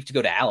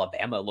to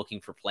Alabama looking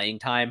for playing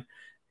time,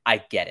 I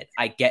get it.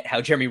 I get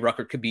how Jeremy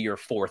Ruckert could be your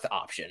 4th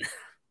option.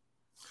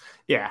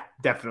 Yeah,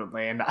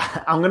 definitely. And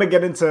I'm going to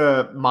get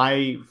into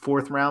my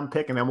 4th round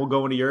pick, and then we'll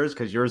go into yours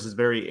because yours is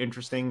very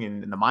interesting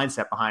and the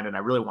mindset behind it. And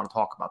I really want to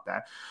talk about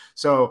that.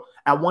 So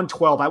at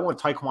 112, I went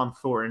Tyquan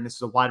Thornton. This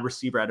is a wide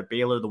receiver out of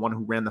Baylor, the one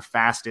who ran the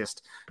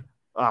fastest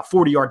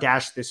 40-yard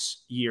dash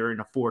this year in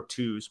a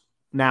 4.2s.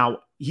 Now,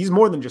 he's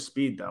more than just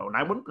speed, though.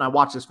 And I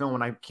watched this film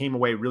and I came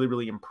away really,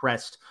 really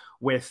impressed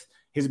with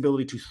his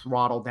ability to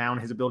throttle down,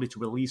 his ability to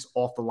release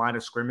off the line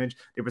of scrimmage.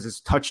 There was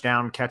this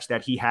touchdown catch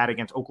that he had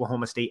against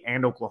Oklahoma State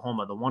and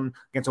Oklahoma. The one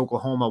against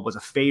Oklahoma was a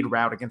fade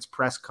route against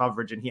press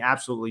coverage, and he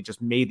absolutely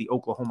just made the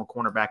Oklahoma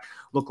cornerback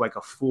look like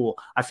a fool.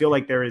 I feel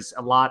like there is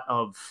a lot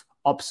of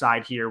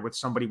upside here with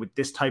somebody with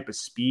this type of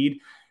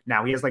speed.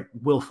 Now, he has like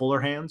Will Fuller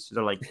hands.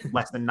 They're like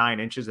less than 9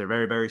 inches. They're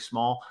very, very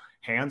small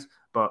hands.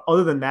 But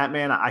other than that,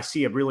 man, I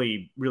see a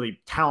really,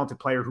 really talented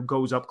player who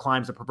goes up,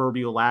 climbs the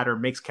proverbial ladder,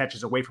 makes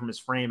catches away from his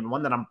frame, and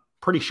one that I'm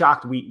pretty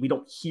shocked we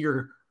don't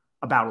hear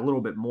about a little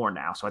bit more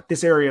now. So at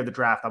this area of the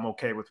draft, I'm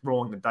okay with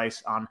rolling the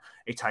dice on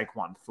a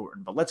Tyquan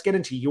Thornton. But let's get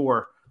into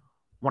your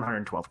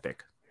 112th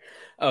pick.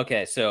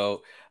 Okay,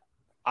 so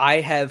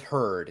I have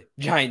heard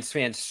Giants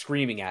fans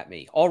screaming at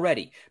me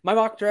already. My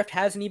mock draft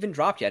hasn't even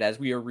dropped yet as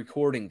we are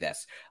recording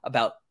this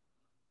about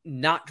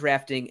not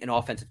drafting an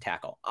offensive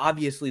tackle.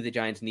 Obviously, the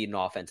Giants need an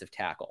offensive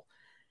tackle.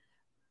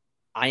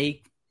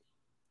 I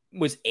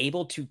was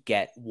able to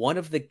get one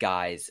of the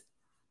guys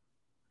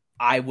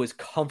I was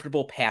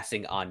comfortable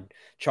passing on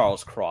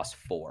Charles Cross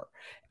for,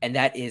 and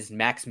that is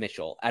Max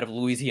Mitchell out of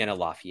Louisiana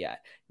Lafayette.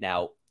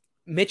 Now,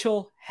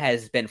 Mitchell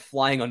has been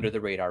flying under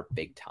the radar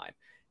big time,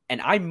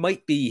 and I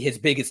might be his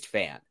biggest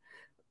fan,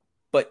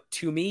 but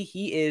to me,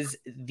 he is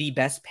the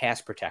best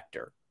pass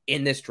protector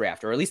in this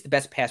draft, or at least the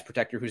best pass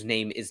protector whose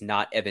name is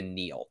not Evan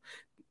Neal,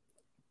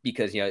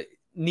 because,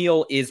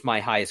 Neal is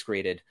my highest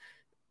graded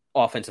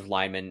offensive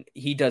lineman.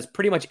 He does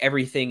pretty much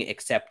everything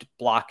except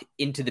block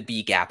into the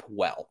B gap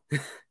well.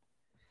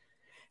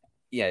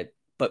 Yeah,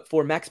 but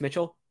for Max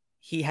Mitchell,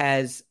 he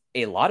has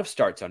a lot of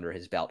starts under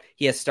his belt.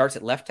 He has starts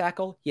at left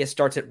tackle. He has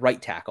starts at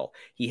right tackle.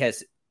 He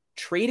has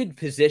traded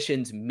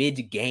positions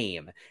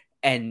mid-game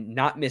and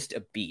not missed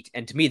a beat.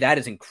 And to me, that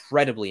is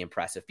incredibly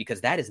impressive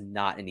because that is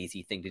not an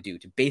easy thing to do,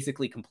 to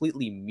basically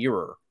completely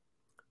mirror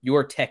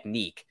your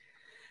technique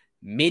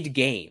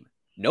mid-game.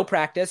 No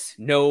practice,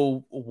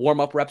 no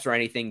warm-up reps or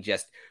anything,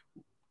 just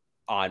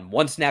on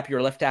one snap,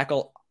 you're left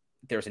tackle.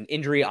 There's an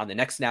injury. On the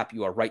next snap,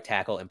 you are right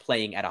tackle and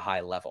playing at a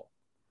high level.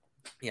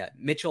 Yeah,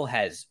 Mitchell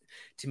has,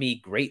 to me,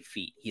 great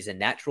feet. He's a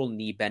natural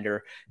knee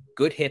bender,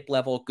 good hip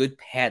level, good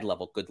pad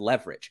level, good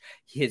leverage.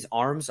 His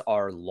arms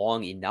are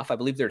long enough. I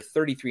believe they're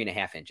 33 and a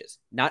half inches.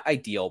 Not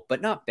ideal,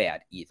 but not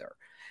bad either.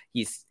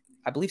 He's,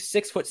 I believe,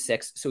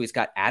 6'6", so he's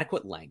got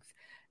adequate length.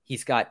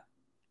 He's got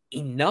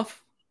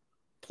enough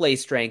play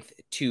strength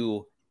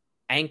to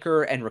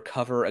anchor and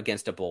recover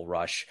against a bull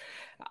rush.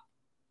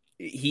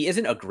 He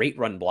isn't a great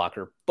run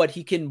blocker, but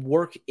he can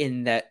work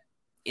in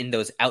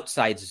those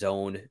outside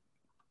zone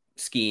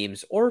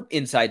schemes or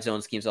inside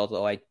zone schemes,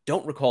 although I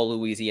don't recall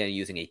Louisiana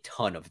using a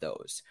ton of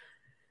those.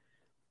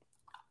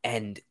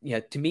 And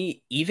to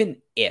me,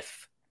 even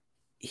if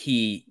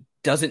he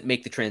doesn't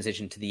make the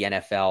transition to the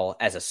NFL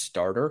as a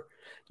starter,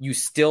 you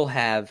still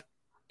have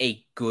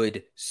a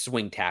good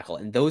swing tackle,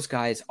 and those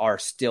guys are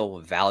still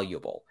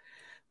valuable.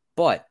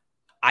 But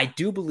I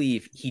do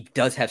believe he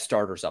does have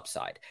starters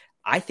upside.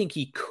 I think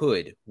he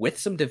could, with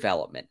some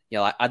development,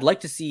 I'd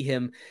like to see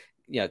him,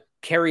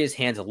 carry his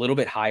hands a little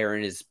bit higher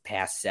in his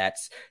pass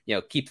sets,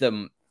 keep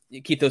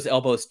those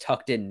elbows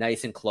tucked in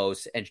nice and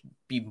close and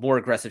be more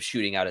aggressive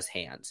shooting out his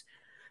hands.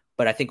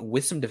 But I think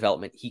with some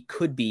development, he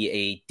could be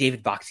a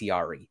David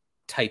Bakhtiari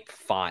type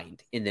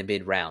find in the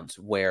mid rounds,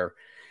 where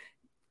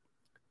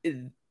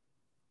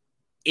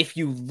if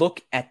you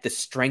look at the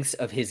strengths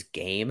of his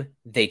game,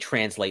 they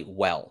translate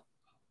well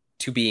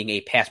to being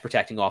a pass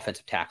protecting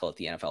offensive tackle at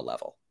the NFL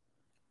level.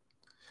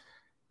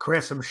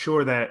 Chris, I'm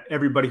sure that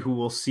everybody who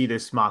will see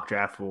this mock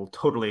draft will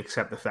totally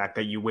accept the fact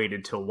that you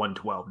waited till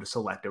 112 to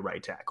select a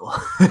right tackle.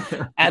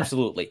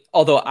 Absolutely.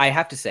 Although I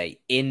have to say,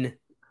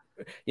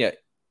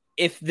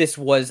 if this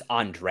was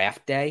on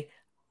draft day,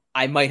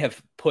 I might have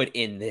put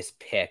in this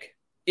pick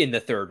in the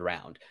third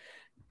round.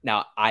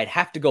 Now, I'd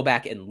have to go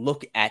back and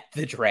look at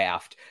the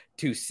draft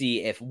to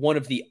see if one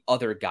of the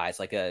other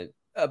guys, like a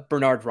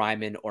Bernard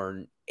Ryman or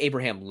an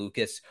Abraham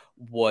Lucas,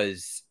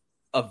 was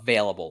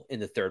available in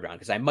the third round,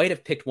 because I might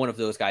have picked one of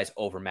those guys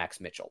over Max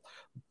Mitchell.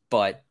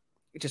 But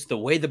just the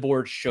way the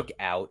board shook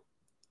out,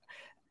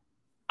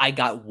 I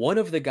got one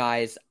of the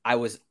guys I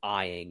was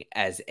eyeing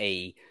as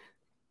a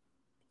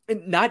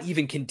not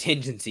even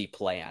contingency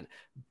plan,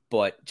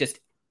 but just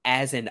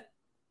as an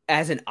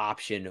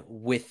option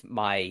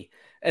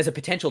as a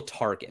potential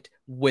target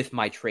with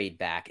my trade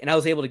back. And I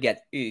was able to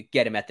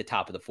get him at the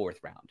top of the fourth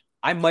round.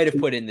 I might have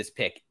put in this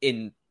pick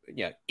in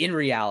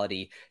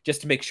reality,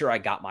 just to make sure I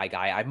got my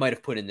guy, I might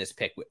have put in this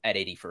pick at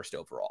 81st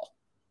overall.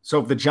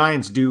 So if the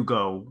Giants do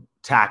go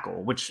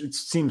tackle, which it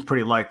seems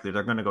pretty likely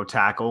they're going to go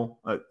tackle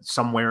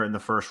somewhere in the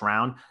first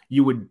round,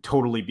 you would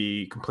totally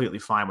be completely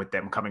fine with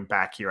them coming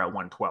back here at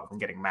 112 and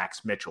getting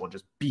Max Mitchell and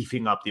just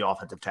beefing up the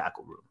offensive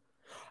tackle room.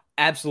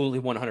 Absolutely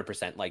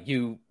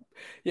 100%.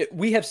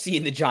 We have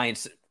seen the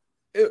Giants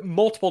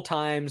multiple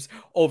times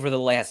over the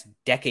last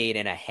decade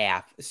and a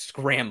half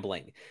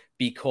scrambling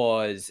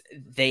because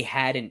they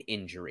had an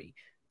injury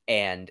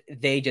and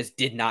they just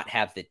did not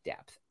have the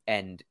depth.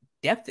 And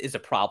depth is a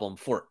problem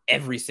for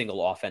every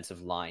single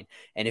offensive line.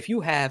 And if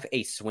you have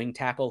a swing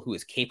tackle who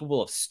is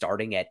capable of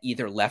starting at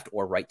either left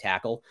or right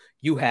tackle,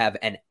 you have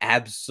an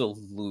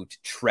absolute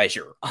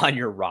treasure on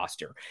your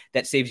roster.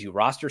 That saves you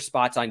roster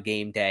spots on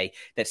game day.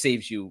 That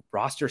saves you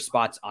roster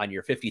spots on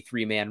your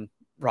 53-man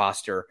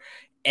roster.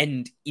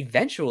 And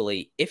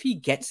eventually, if he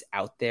gets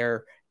out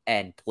there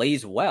and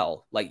plays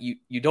well,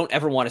 you don't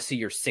ever want to see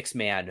your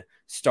 6-man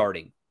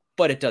starting,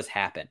 but it does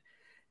happen.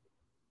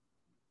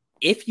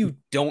 If you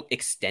don't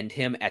extend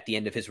him at the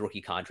end of his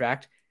rookie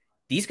contract,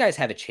 these guys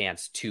have a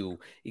chance to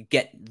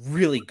get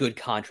really good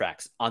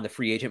contracts on the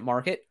free agent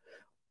market,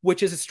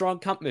 which is a strong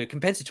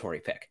compensatory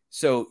pick.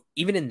 So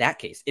even in that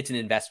case, it's an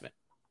investment.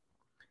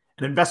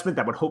 An investment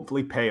that would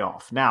hopefully pay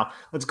off. Now,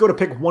 let's go to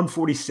pick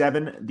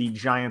 147, the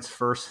Giants'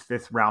 first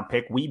fifth-round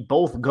pick. We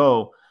both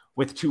go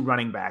with two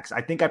running backs.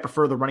 I think I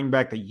prefer the running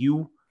back that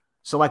you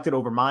selected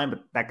over mine,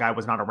 but that guy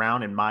was not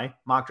around in my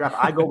mock draft.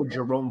 I go with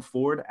Jerome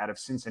Ford out of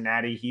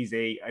Cincinnati. He's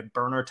a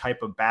burner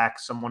type of back,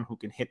 someone who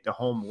can hit the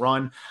home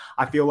run.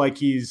 I feel like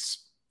he's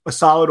a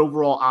solid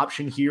overall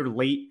option here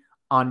late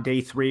on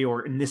day 3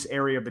 or in this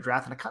area of the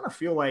draft. And I kind of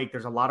feel like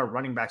there's a lot of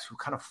running backs who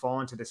kind of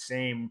fall into the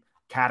same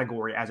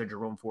category as a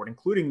Jerome Ford,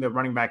 including the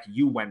running back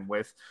you went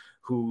with,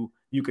 who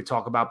you could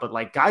talk about.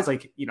 But guys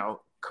like,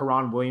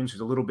 Karan Williams,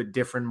 who's a little bit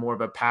different, more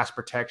of a pass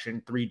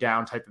protection,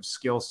 3-down type of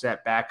skill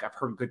set back. I've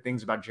heard good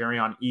things about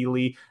Jerrion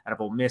Ealy out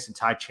of Ole Miss and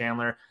Ty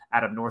Chandler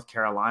out of North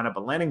Carolina.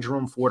 But landing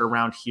Jerome Ford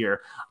around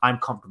here, I'm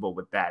comfortable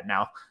with that.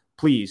 Now,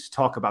 please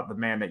talk about the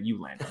man that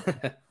you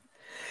landed.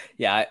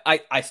 Yeah,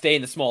 I stay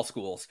in the small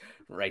schools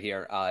right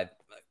here. I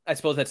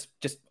suppose that's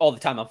just all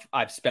the time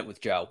I've spent with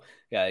Joe.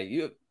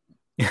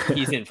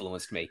 He's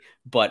influenced me.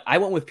 But I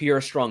went with Pierre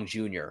Strong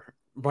Jr.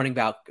 running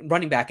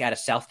back out of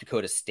South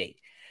Dakota State.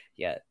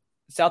 Yeah.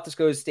 South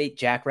Dakota State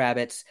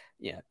Jackrabbits,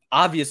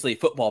 obviously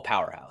football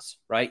powerhouse,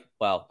 right?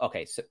 Well,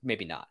 okay, so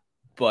maybe not.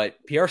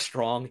 But Pierre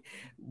Strong,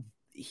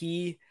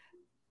 he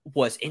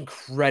was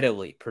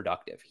incredibly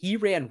productive. He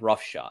ran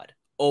roughshod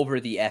over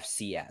the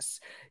FCS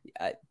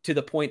to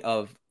the point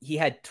of he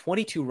had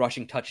 22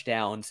 rushing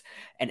touchdowns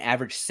and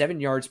averaged 7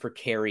 yards per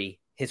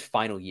carry his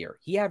final year.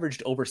 He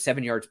averaged over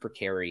 7 yards per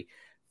carry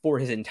for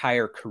his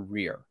entire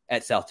career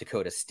at South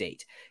Dakota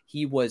State.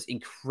 He was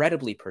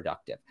incredibly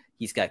productive.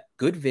 He's got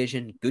good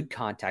vision, good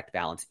contact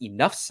balance,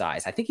 enough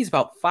size. I think he's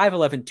about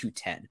 5'11",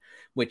 210,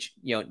 which,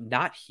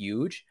 not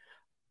huge,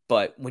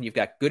 but when you've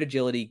got good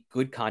agility,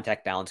 good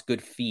contact balance,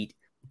 good feet,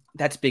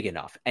 that's big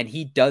enough. And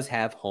he does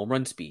have home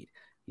run speed.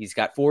 He's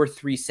got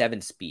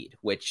 4.37 speed,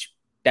 which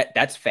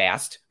that's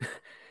fast.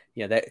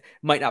 That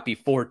might not be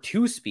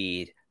 4.2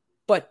 speed,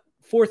 but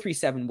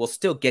 4.37 will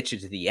still get you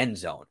to the end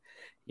zone.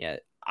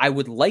 I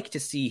would like to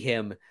see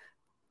him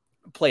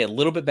play a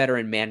little bit better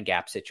in man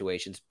gap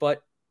situations,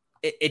 but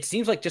it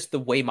seems like just the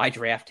way my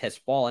draft has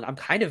fallen, I'm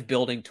kind of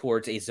building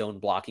towards a zone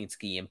blocking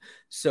scheme.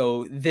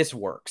 So this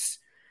works.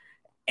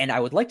 And I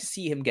would like to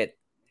see him get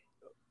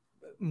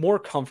more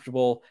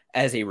comfortable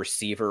as a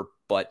receiver,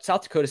 but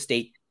South Dakota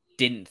State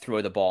didn't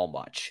throw the ball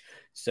much.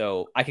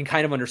 So I can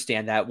kind of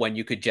understand that when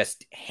you could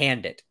just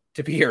hand it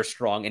to Pierre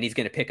Strong and he's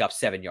going to pick up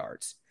 7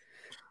 yards.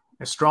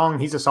 Strong,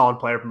 he's a solid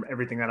player from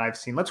everything that I've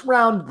seen. Let's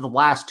round the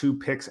last two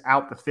picks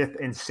out, the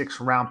 5th and 6th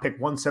round pick,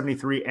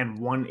 173 and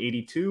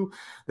 182.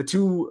 The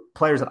two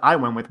players that I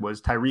went with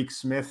was Tyreke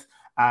Smith,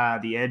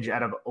 the edge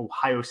out of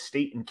Ohio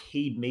State, and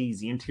Cade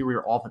Mays, the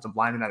interior offensive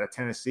lineman out of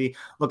Tennessee.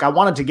 Look, I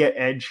wanted to get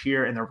edge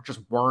here, and there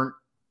just weren't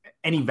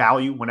any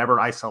value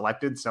whenever I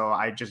selected, so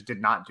I just did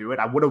not do it.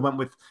 I would have went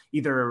with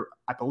either,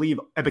 I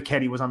believe,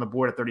 Ebiketie was on the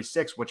board at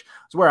 36, which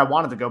is where I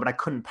wanted to go, but I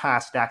couldn't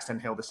pass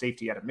Daxton Hill, the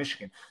safety out of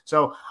Michigan.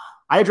 So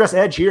I address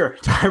edge here,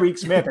 Tyreke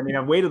Smith. I mean,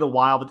 I've waited a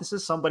while, but this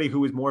is somebody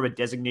who is more of a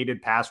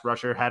designated pass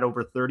rusher, had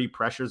over 30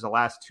 pressures the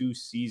last 2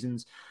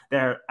 seasons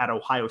there at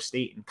Ohio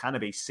State in kind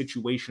of a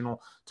situational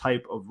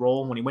type of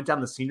role. When he went down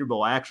to the Senior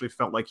Bowl, I actually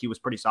felt like he was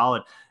pretty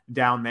solid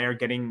down there,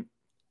 getting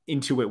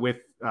into it with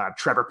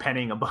Trevor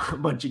Penning a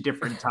bunch of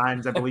different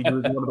times. I believe he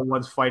was one of the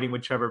ones fighting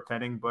with Trevor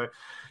Penning, but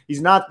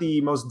he's not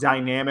the most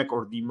dynamic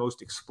or the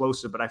most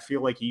explosive, but I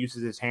feel like he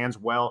uses his hands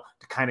well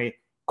to kind of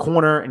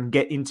corner and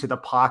get into the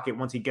pocket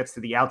once he gets to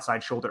the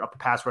outside shoulder up the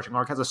pass rushing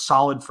arc. Has a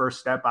solid first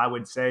step, I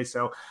would say.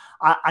 So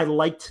I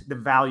liked the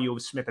value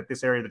of Smith at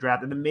this area of the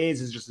draft. And the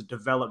Mays is just a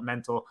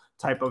developmental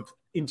type of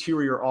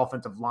interior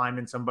offensive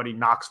lineman, somebody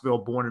Knoxville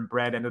born and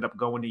bred, ended up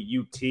going to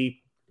UT.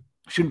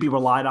 Shouldn't be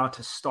relied on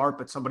to start,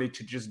 but somebody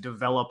to just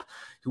develop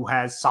who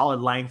has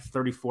solid length,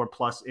 34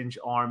 plus inch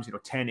arms,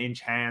 10-inch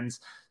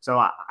hands.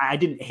 So I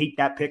didn't hate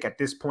that pick at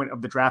this point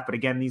of the draft. But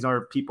again, these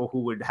are people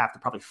who would have to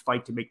probably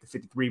fight to make the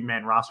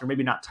 53-man roster.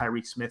 Maybe not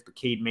Tyreke Smith, but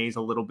Cade Mays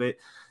a little bit,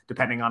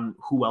 depending on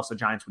who else the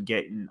Giants would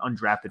get in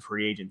undrafted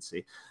free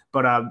agency.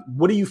 But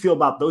what do you feel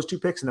about those two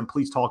picks? And then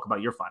please talk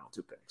about your final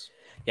 2 picks.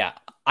 Yeah,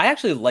 I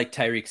actually like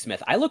Tyreke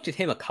Smith. I looked at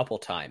him a couple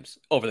times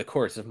over the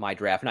course of my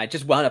draft, and I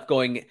just wound up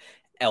going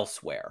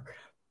elsewhere.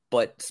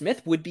 But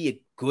Smith would be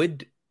a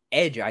good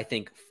edge, I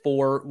think,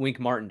 for Wink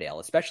Martindale,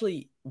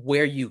 especially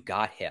where you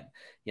got him.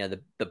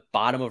 The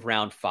bottom of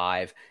round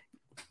 5.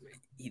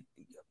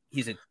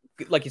 He's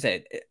like you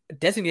said, a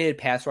designated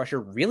pass rusher,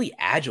 really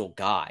agile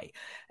guy.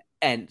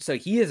 And so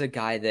he is a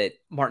guy that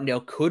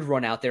Martindale could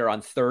run out there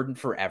on 3rd and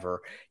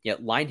forever,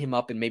 line him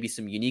up in maybe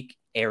some unique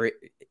area,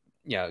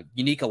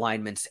 unique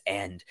alignments,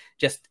 and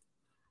just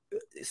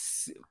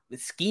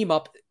scheme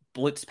up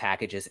blitz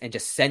packages and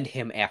just send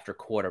him after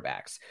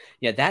quarterbacks.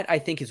 That I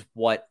think is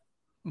what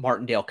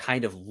Martindale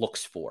kind of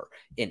looks for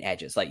in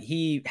edges. Like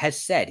he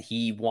has said,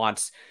 he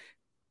wants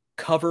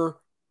cover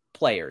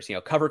players,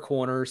 cover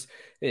corners,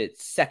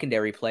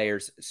 secondary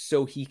players,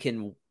 so he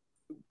can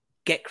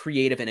get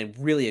creative and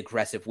really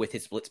aggressive with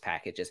his blitz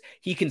packages.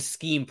 He can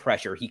scheme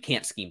pressure. He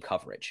can't scheme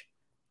coverage.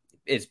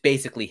 Is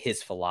basically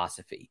his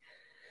philosophy.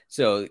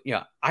 So,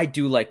 I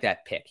do like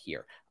that pick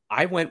here.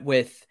 I went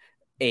with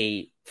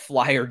a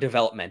flyer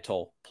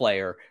developmental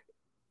player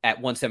at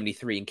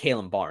 173 in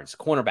Kalen Barnes,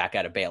 cornerback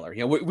out of Baylor.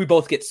 We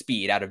both get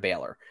speed out of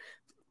Baylor.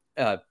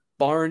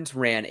 Barnes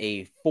ran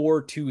a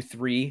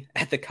 4.23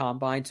 at the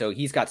combine, so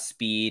he's got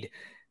speed.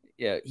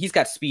 He's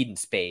got speed in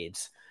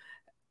spades,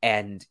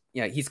 and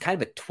he's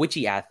kind of a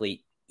twitchy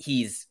athlete.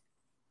 He's,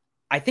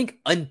 I think,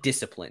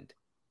 undisciplined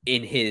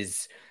in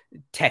his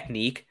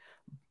technique,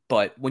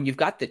 but when you've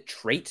got the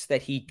traits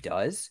that he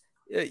does,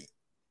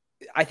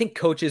 I think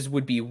coaches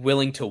would be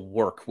willing to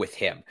work with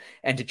him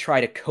and to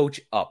try to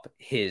coach up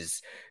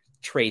his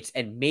traits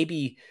and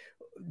maybe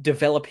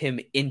develop him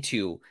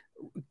into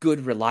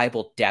good,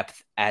 reliable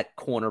depth at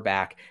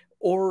cornerback,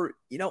 or,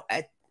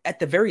 at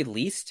the very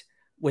least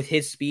with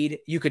his speed,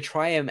 you could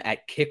try him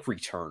at kick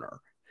returner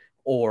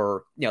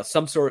or,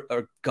 some sort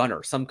of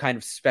gunner, some kind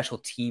of special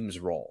teams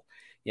role.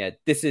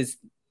 This is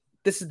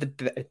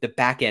the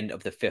back end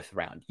of the 5th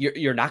round.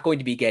 You're not going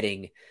to be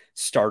getting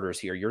starters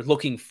here. You're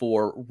looking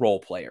for role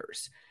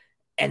players.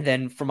 And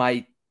then for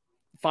my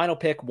final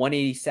pick,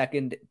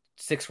 182nd,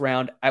 6th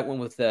round, I went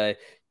with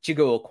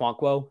Chigo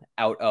Okonkwo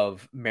out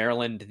of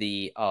Maryland.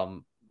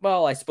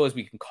 I suppose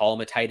we can call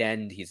him a tight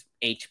end. He's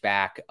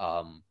H-back.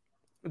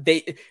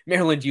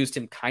 Maryland used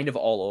him kind of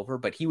all over,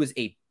 but he was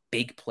a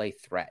big play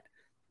threat.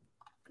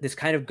 This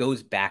kind of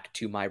goes back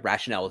to my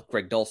rationale with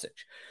Greg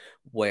Dulcich,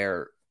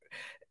 where,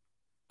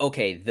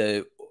 okay,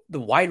 the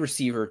wide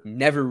receiver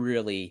never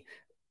really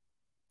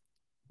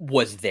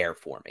was there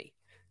for me.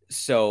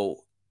 So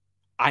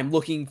I'm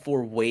looking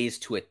for ways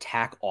to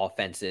attack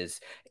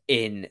offenses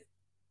in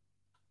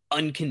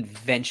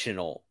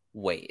unconventional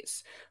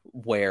ways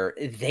where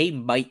they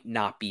might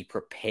not be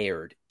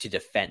prepared to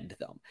defend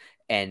them.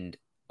 And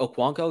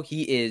Okonkwo,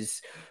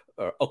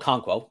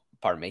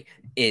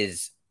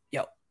 is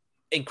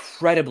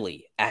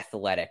incredibly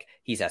athletic.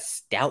 He's a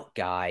stout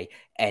guy,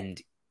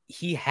 and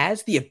he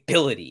has the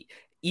ability,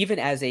 even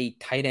as a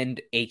tight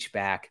end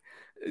H-back,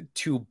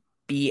 to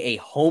be a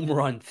home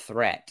run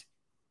threat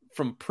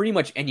from pretty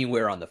much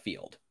anywhere on the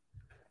field.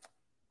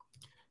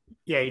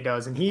 Yeah, he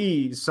does. And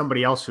he's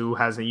somebody else who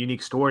has a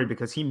unique story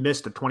because he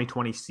missed a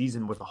 2020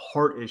 season with a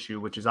heart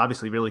issue, which is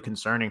obviously really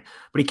concerning.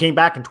 But he came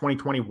back in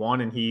 2021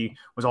 and he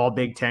was all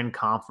Big Ten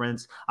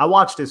conference. I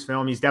watched his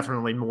film. He's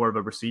definitely more of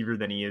a receiver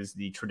than he is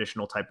the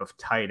traditional type of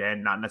tight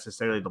end, not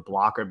necessarily the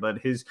blocker, but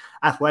his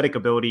athletic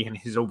ability and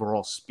his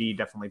overall speed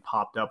definitely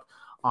popped up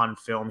on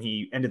film.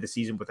 He ended the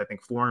season with, I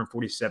think,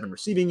 447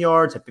 receiving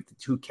yards, had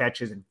 52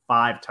 catches and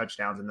 5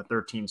 touchdowns in the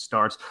 13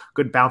 starts.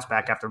 Good bounce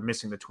back after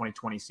missing the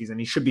 2020 season.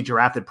 He should be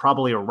drafted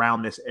probably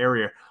around this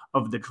area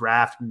of the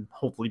draft and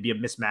hopefully be a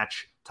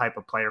mismatch type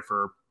of player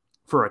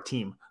for a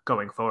team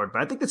going forward.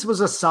 But I think this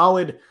was a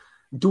solid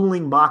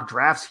dueling mock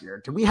drafts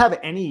here. Did we have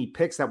any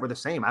picks that were the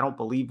same? I don't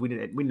believe we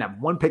did. We didn't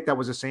have one pick that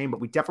was the same, but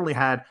we definitely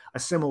had a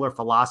similar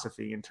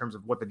philosophy in terms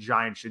of what the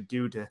Giants should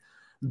do to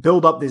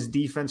build up this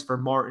defense for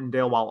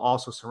Martindale while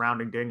also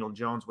surrounding Daniel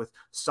Jones with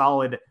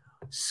solid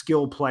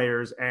skill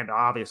players and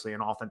obviously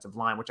an offensive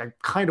line, which I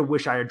kind of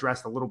wish I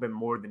addressed a little bit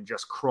more than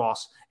just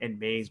Cross and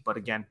Mays, but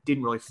again,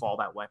 didn't really fall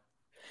that way.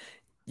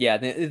 Yeah,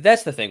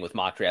 that's the thing with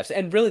mock drafts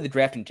and really the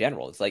draft in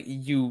general. It's like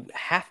you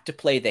have to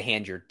play the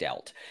hand you're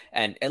dealt.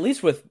 And at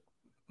least with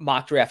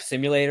mock draft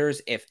simulators,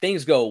 if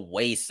things go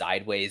way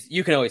sideways,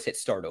 you can always hit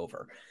start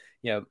over.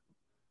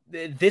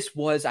 This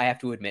was, I have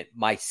to admit,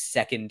 my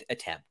second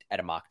attempt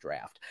at a mock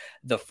draft.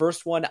 The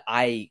first one,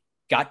 I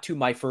got to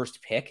my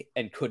first pick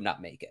and could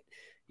not make it.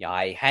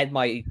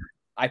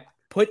 I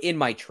put in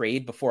my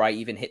trade before I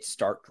even hit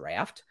start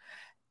draft,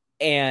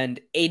 and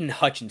Aiden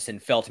Hutchinson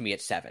fell to me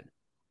at 7.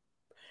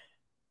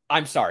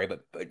 I'm sorry,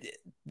 but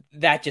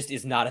that just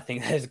is not a thing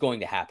that is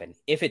going to happen.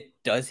 If it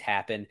does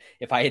happen,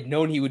 if I had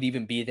known he would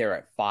even be there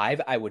at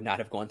 5, I would not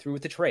have gone through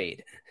with the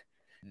trade.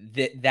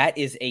 That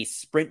is a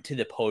sprint to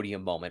the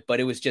podium moment, but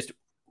it was just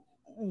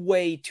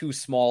way too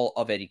small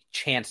of a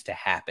chance to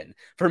happen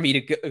for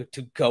me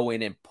to go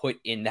in and put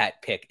in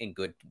that pick in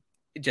good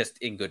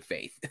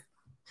faith.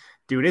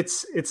 Dude,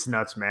 it's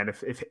nuts, man.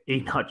 If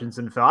Aiden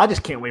Hutchinson fell, I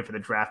just can't wait for the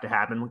draft to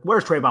happen.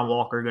 Where's Trayvon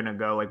Walker going to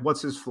go?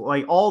 What's his,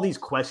 all these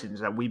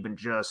questions that we've been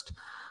just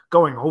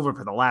going over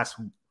for the last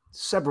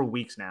several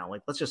weeks now.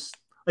 Let's just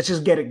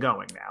get it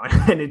going now.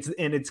 And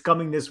it's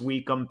coming this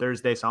week on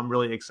Thursday. So I'm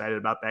really excited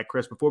about that.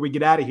 Chris, before we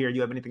get out of here,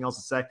 you have anything else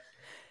to say?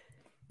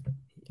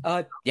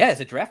 Yeah. Is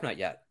it draft night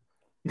yet?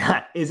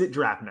 Is it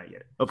draft night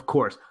yet? Of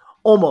course.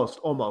 Almost,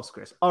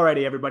 Chris.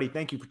 Alrighty, everybody.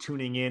 Thank you for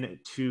tuning in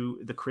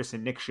to the Chris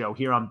and Nick Show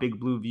here on Big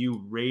Blue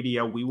View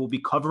Radio. We will be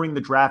covering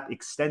the draft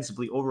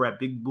extensively over at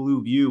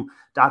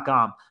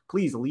bigblueview.com.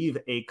 Please leave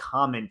a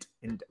comment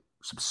and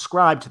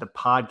subscribe to the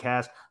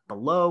podcast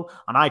below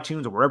on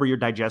iTunes or wherever you're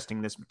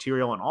digesting this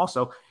material. And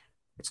also,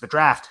 it's the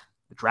draft.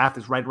 The draft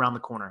is right around the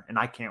corner, and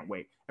I can't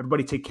wait.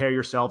 Everybody take care of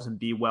yourselves and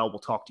be well. We'll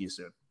talk to you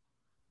soon.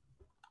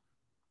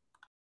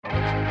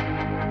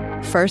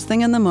 First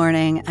thing in the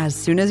morning, as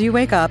soon as you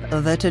wake up,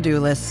 the to-do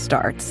list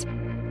starts.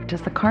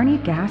 Does the car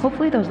need gas?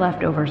 Hopefully those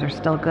leftovers are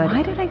still good.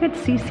 Why did I get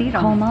CC'd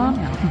on Mom?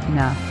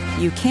 No,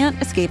 you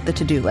can't escape the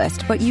to-do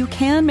list, but you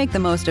can make the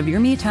most of your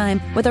me time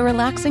with a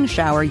relaxing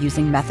shower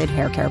using Method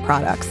Hair Care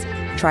products.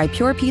 Try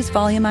Pure Peace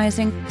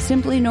Volumizing,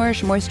 Simply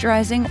Nourish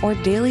Moisturizing, or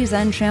Daily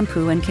Zen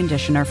Shampoo and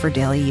Conditioner for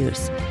daily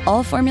use.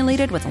 All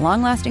formulated with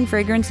long-lasting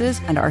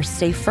fragrances and are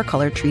safe for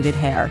color-treated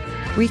hair.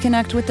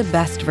 Reconnect with the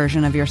best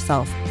version of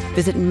yourself.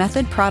 Visit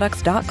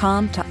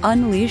methodproducts.com to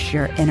unleash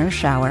your inner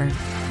shower.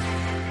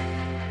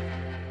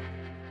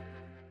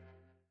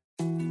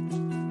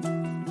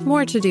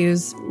 More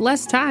to-dos,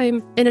 less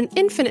time, and an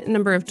infinite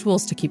number of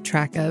tools to keep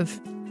track of.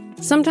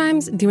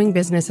 Sometimes doing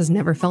business has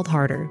never felt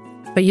harder,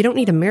 but you don't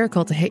need a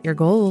miracle to hit your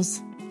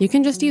goals. You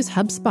can just use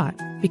HubSpot,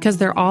 because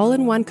their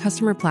all-in-one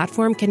customer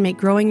platform can make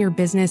growing your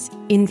business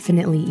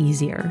infinitely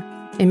easier.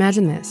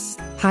 Imagine this: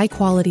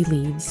 high-quality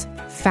leads,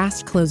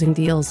 fast closing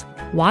deals,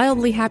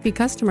 wildly happy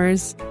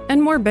customers,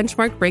 and more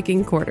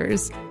benchmark-breaking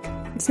quarters.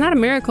 It's not a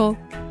miracle,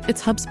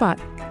 it's HubSpot.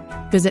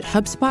 Visit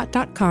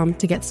HubSpot.com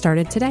to get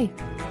started today.